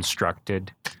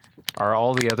constructed? Are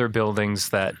all the other buildings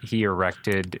that he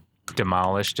erected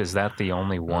demolished? Is that the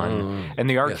only one? And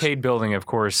the arcade building, of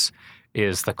course,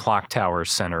 is the Clock Tower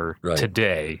Center Right.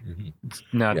 today. Mhm.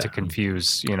 Not to Yeah.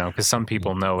 confuse, because some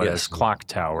people know it Yes. as Clock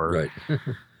Tower.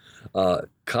 Right.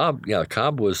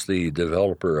 Cobb was the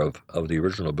developer of the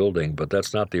original building, but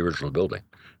that's not the original building.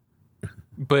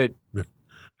 But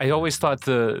I always thought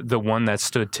the one that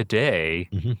stood today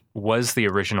Mhm. was the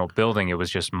original building. It was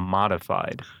just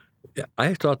modified. Yeah,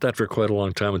 I thought that for quite a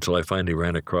long time until I finally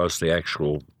ran across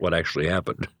what actually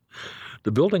happened.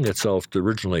 The building itself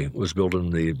originally was built in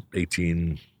the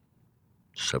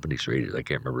 1870s or 80s. I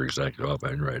can't remember exactly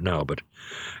offhand right now,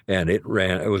 and it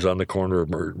was on the corner of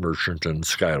Merchant and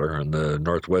Schuyler on the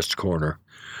northwest corner.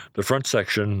 The front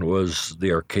section was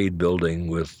the arcade building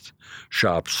with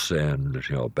shops and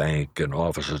bank and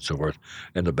offices and so forth.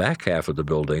 And the back half of the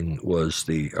building was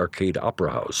the Arcade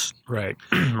Opera House. Right.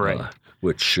 Right.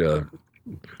 Which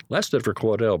lasted for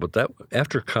quite a while. But that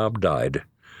after Cobb died,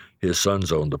 his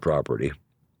sons owned the property.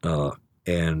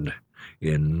 And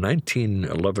in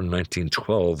 1911,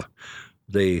 1912,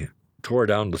 they tore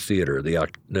down the theater, the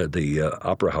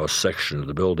Opera House section of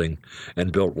the building,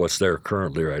 and built what's there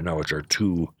currently right now, which are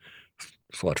two,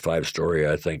 5-story,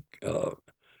 I think,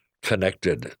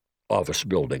 connected office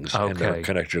buildings. And they're Okay.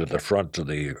 connected at the front to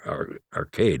the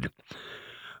arcade.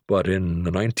 But in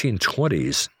the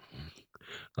 1920s,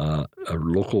 a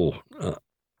local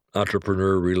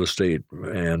entrepreneur, real estate,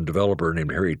 and developer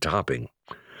named Harry Topping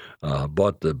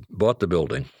bought the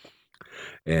building,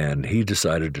 and he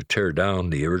decided to tear down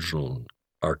the original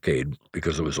arcade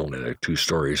because it was only like 2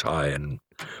 stories high and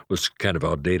was kind of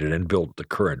outdated, and built the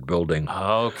current building.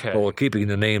 Okay. While keeping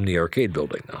the name the arcade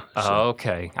building. So,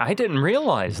 Okay. I didn't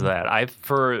realize that.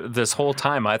 For this whole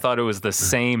time, I thought it was the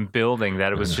same building,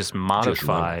 that it was just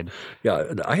modified.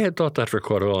 yeah, I had thought that for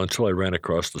quite a while until I ran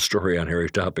across the story on Harry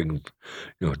Topping,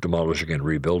 demolishing and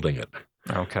rebuilding it.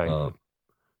 Okay.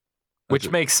 Which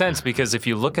makes sense, because if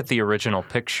you look at the original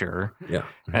picture Yeah,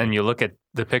 and you look at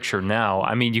the picture now,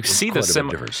 I mean, you see the quite a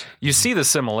bit difference. you see the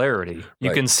similarity.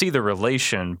 You Right. can see the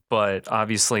relation, but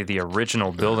obviously the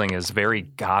original building is very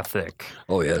Gothic.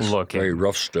 Oh yes, looking. very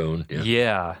rough stone. Yeah.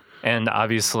 Yeah. And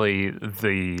obviously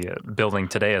the building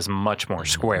today is much more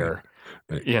square.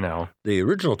 Right. The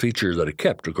original feature that it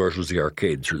kept, of course, was the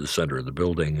arcade through the center of the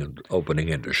building and opening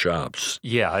into shops.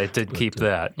 Yeah, it did keep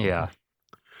that. Yeah.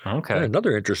 Okay. And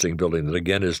another interesting building that,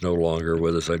 again, is no longer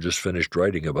with us. I just finished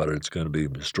writing about it. It's going to be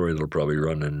a story that'll probably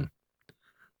run in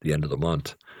the end of the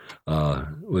month,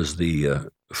 was the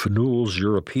Faneuil's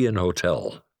European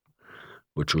Hotel,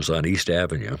 which was on East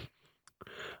Avenue.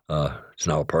 It's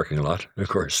now a parking lot, of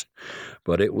course,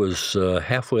 but it was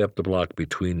halfway up the block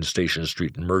between Station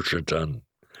Street and Merchant,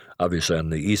 obviously on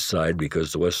the east side,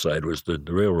 because the west side was the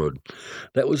railroad.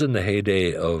 That was in the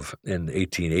heyday in the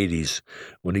 1880s,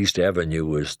 when East Avenue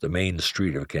was the main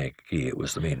street of Kankakee. It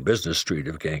was the main business street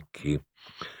of Kankakee.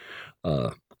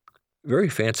 Very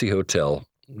fancy hotel.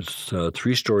 It's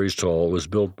 3 stories tall. It was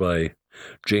built by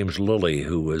James Lilly,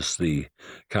 who was the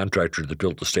contractor that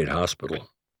built the state hospital.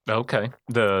 Okay.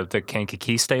 The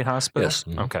Kankakee State Hospital? Yes.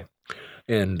 Mm-hmm. Okay.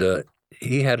 And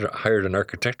he had hired an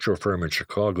architectural firm in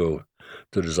Chicago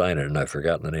to design it, and I've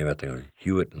forgotten the name. I think it was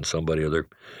Hewitt and somebody other.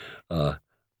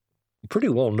 Pretty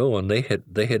well known. They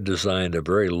had designed a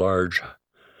very large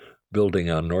building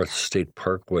on North State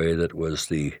Parkway that was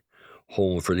the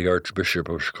home for the Archbishop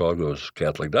of Chicago's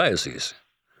Catholic Diocese.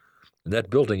 And that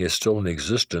building is still in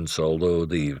existence, although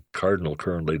the cardinal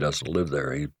currently doesn't live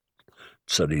there. He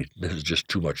said this is just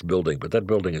too much building, but that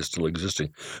building is still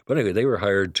existing. But anyway, they were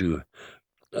hired to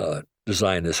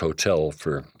design this hotel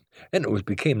and it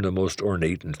became the most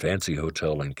ornate and fancy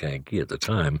hotel in Kankakee at the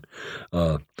time.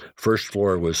 First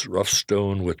floor was rough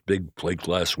stone with big plate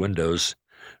glass windows,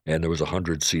 and there was a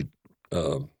 100-seat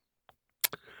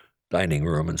dining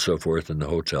room and so forth in the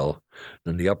hotel.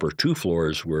 Then the upper 2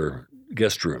 floors were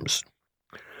guest rooms.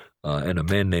 And a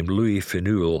man named Louis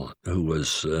Faneuil, who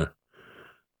was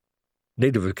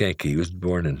native of Kankakee. He was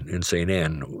born in St.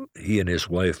 Anne. He and his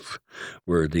wife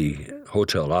were the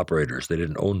hotel operators. They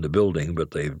didn't own the building,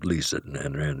 but they leased it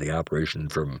and ran the operation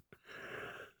from,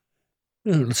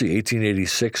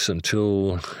 1886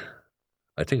 until,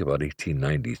 I think, about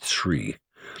 1893.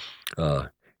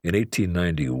 In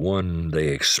 1891, they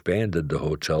expanded the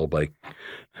hotel by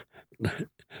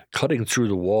cutting through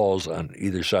the walls on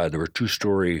either side. There were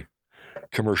 2-story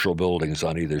commercial buildings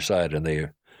on either side, and they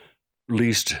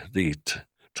leased the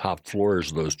top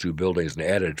floors of those 2 buildings and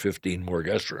added 15 more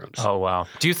guest rooms. Oh, wow.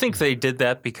 Do you think they did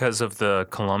that because of the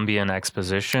Columbian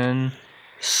Exposition?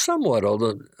 Somewhat,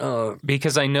 although...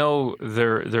 because I know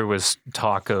there was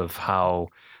talk of how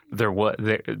there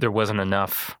wasn't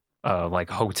enough like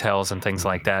hotels and things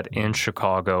like that in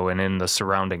Chicago and in the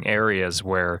surrounding areas,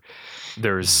 where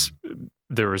there was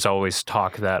always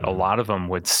talk that a lot of them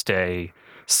would stay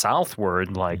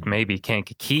southward, like maybe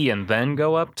Kankakee, and then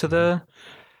go up to the...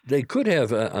 They could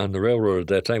have on the railroad at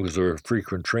that time, because there were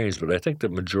frequent trains, but I think the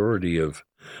majority of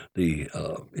the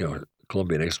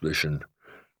Columbian Expedition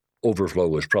overflow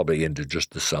was probably into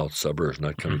just the south suburbs,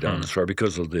 not coming down as far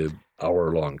because of the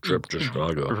hour-long trip to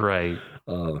Chicago. Right.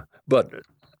 But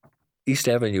East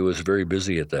Avenue was very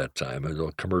busy at that time,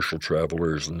 commercial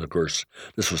travelers, and of course,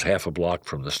 this was half a block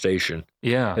from the station.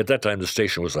 Yeah. At that time, the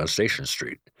station was on Station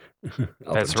Street.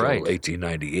 That's right.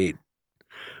 1898.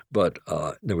 But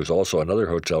there was also another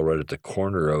hotel right at the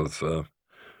corner of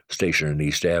Station and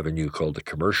East Avenue called the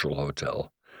Commercial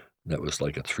Hotel. That was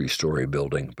like a 3-story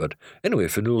building. But anyway,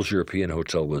 Faneuil's European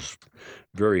Hotel was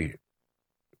very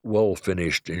well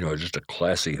finished, just a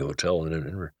classy hotel, and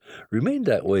it remained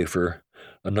that way for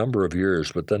a number of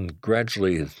years. But then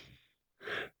gradually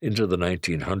into the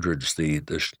 1900s, the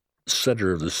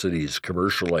center of the city's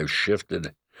commercial life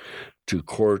shifted to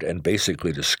Court and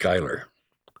basically to Schuyler.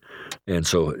 And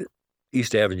so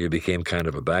East Avenue became kind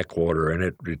of a backwater, and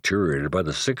it deteriorated. By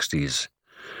the 60s,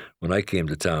 when I came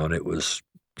to town, it was,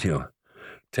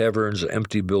 taverns,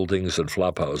 empty buildings, and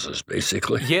flop houses,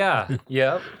 basically. Yeah,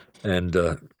 yeah. And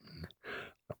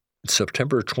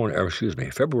February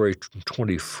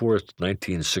 24th,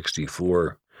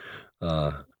 1964,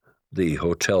 the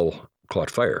hotel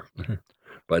caught fire.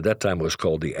 By that time, it was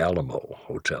called the Alamo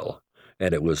Hotel.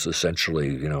 And it was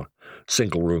essentially,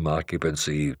 single-room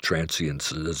occupancy, transients,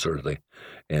 that sort of thing,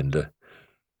 and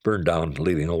burned down,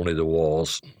 leaving only the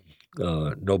walls.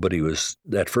 Nobody was...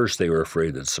 At first, they were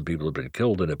afraid that some people had been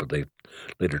killed in it, but they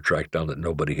later tracked down that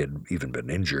nobody had even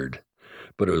been injured.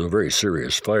 But it was a very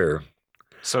serious fire.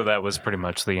 So that was pretty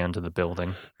much the end of the building.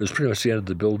 It was pretty much the end of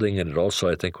the building, and it also,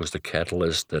 I think, was the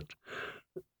catalyst that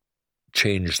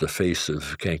changed the face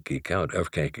of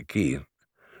Kankakee.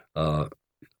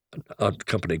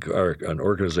 An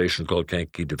organization called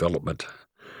Kankakee Development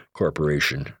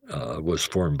Corporation was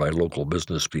formed by local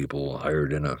business people,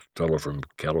 hired in a fellow from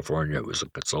California who was a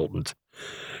consultant,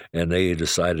 and they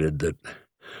decided that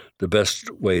the best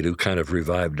way to kind of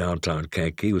revive downtown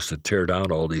Kankakee was to tear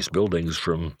down all these buildings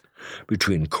from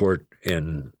between Court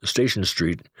and Station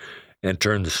Street and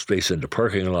turn the space into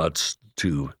parking lots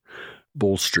to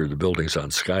bolster the buildings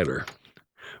on Schuyler.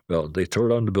 Well, they tore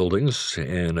down the buildings,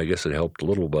 and I guess it helped a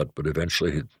little bit, but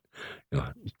eventually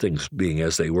things being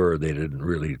as they were, they didn't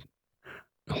really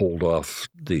hold off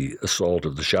the assault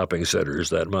of the shopping centers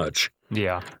that much.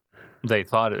 Yeah. They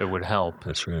thought it would help.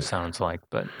 That's right. Sounds like,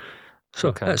 but So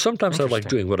okay. sometimes I like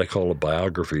Interesting. doing what I call a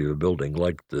biography of a building,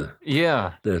 like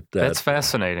yeah, that that's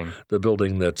fascinating. the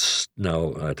building that's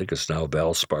now, I think it's now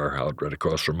Valspar out right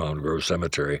across from Mountain Grove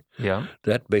Cemetery. Yeah.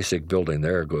 That basic building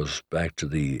there goes back to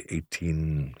the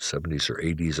 1870s or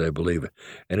 80s, I believe,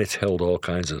 and it's held all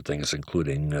kinds of things,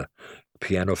 including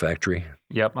piano factory.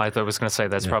 Yep. I was going to say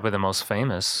that's probably the most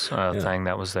famous thing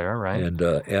that was there, right? And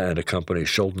a company,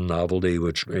 Sheldon Novelty,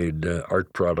 which made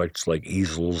art products like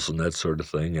easels and that sort of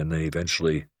thing. And then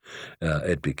eventually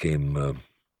it became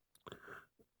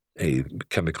a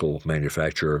chemical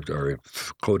manufacturer or a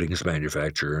coatings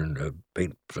manufacturer and a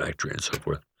paint factory and so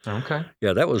forth. Okay.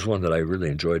 Yeah, that was one that I really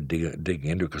enjoyed digging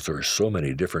into because there were so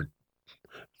many different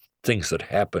things that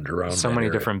happened around So that many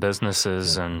area. different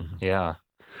businesses and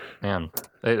Man,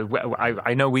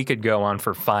 I know we could go on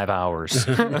for 5 hours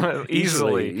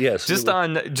easily. Yes. just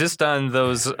on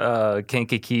those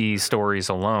Kankakee stories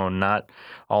alone, not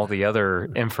all the other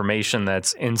information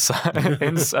that's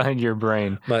inside your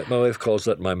brain. My wife calls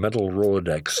that my mental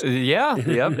Rolodex. Yeah,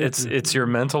 yep. It's your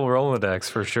mental Rolodex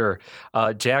for sure.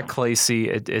 Jack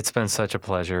Clacy, it's been such a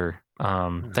pleasure.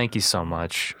 Thank you so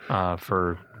much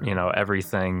for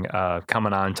everything,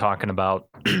 coming on, talking about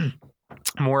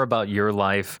more about your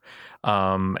life.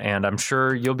 And I'm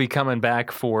sure you'll be coming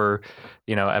back for,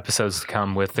 episodes to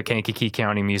come with the Kankakee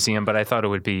County Museum. But I thought it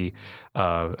would be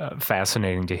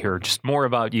fascinating to hear just more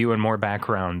about you and more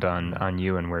background on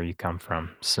you and where you come from.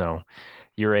 So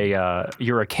you're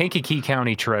a Kankakee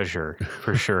County treasure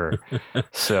for sure.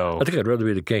 So I think I'd rather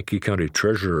be the Kankakee County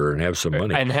treasurer and have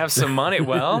some money.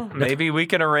 Well, maybe we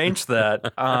can arrange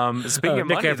that. Speaking of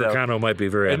Nick money, though, Africano might be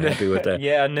very unhappy with that.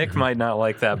 yeah, Nick might not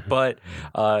like that, but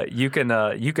you can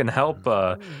help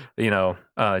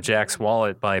Jack's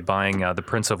wallet by buying the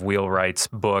Prince of Wheelwright's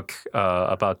book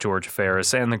about George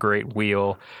Ferris and the Great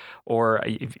Wheel. Or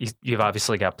you've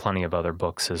obviously got plenty of other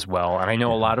books as well. And I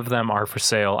know a lot of them are for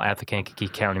sale at the Kankakee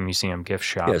County Museum gift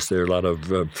shop. Yes, there are a lot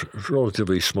of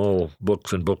relatively small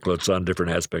books and booklets on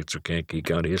different aspects of Kankakee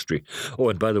County history. Oh,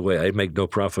 and by the way, I make no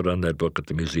profit on that book at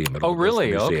the museum. Oh,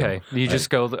 really? Okay. You just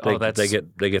go.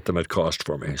 They get them at cost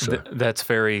for me. So that's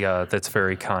very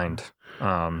kind.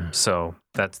 So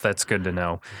that's good to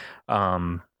know.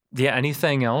 Yeah,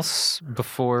 anything else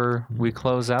before we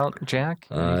close out, Jack?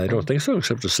 I don't think so,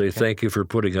 except to say thank you for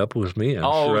putting up with me. I'm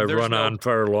sure I've run on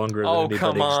far longer than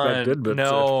anybody expected. But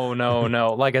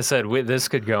No. Like I said, this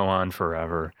could go on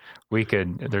forever.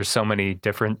 There's so many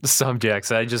different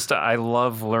subjects. I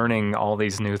love learning all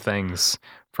these new things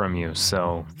from you.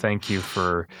 So thank you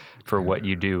for what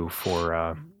you do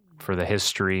for the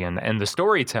history and the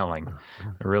storytelling.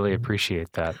 I really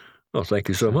appreciate that. Well, thank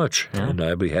you so much, and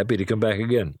I'd be happy to come back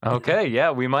again. Okay, yeah,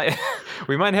 we might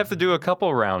have to do a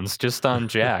couple rounds just on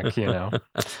Jack,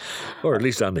 or at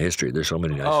least on the history. There's so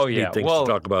many nice neat things to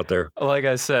talk about there. Like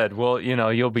I said,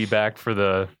 you'll be back for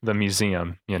the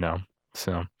museum,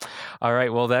 So, all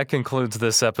right. Well, that concludes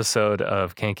this episode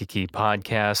of Kankakee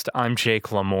Podcast. I'm Jake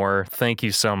Lamore. Thank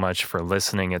you so much for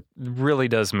listening. It really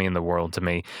does mean the world to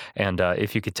me. And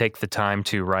if you could take the time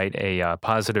to write a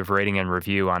positive rating and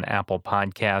review on Apple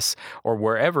Podcasts or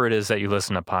wherever it is that you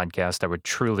listen to podcasts, I would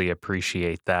truly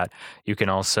appreciate that. You can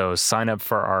also sign up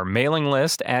for our mailing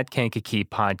list at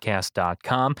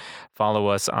kankakeepodcast.com. Follow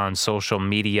us on social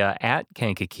media at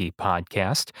Kankakee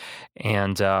Podcast.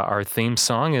 And our theme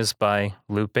song is by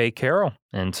Lupe Carroll.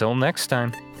 Until next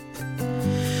time.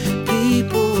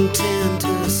 People tend to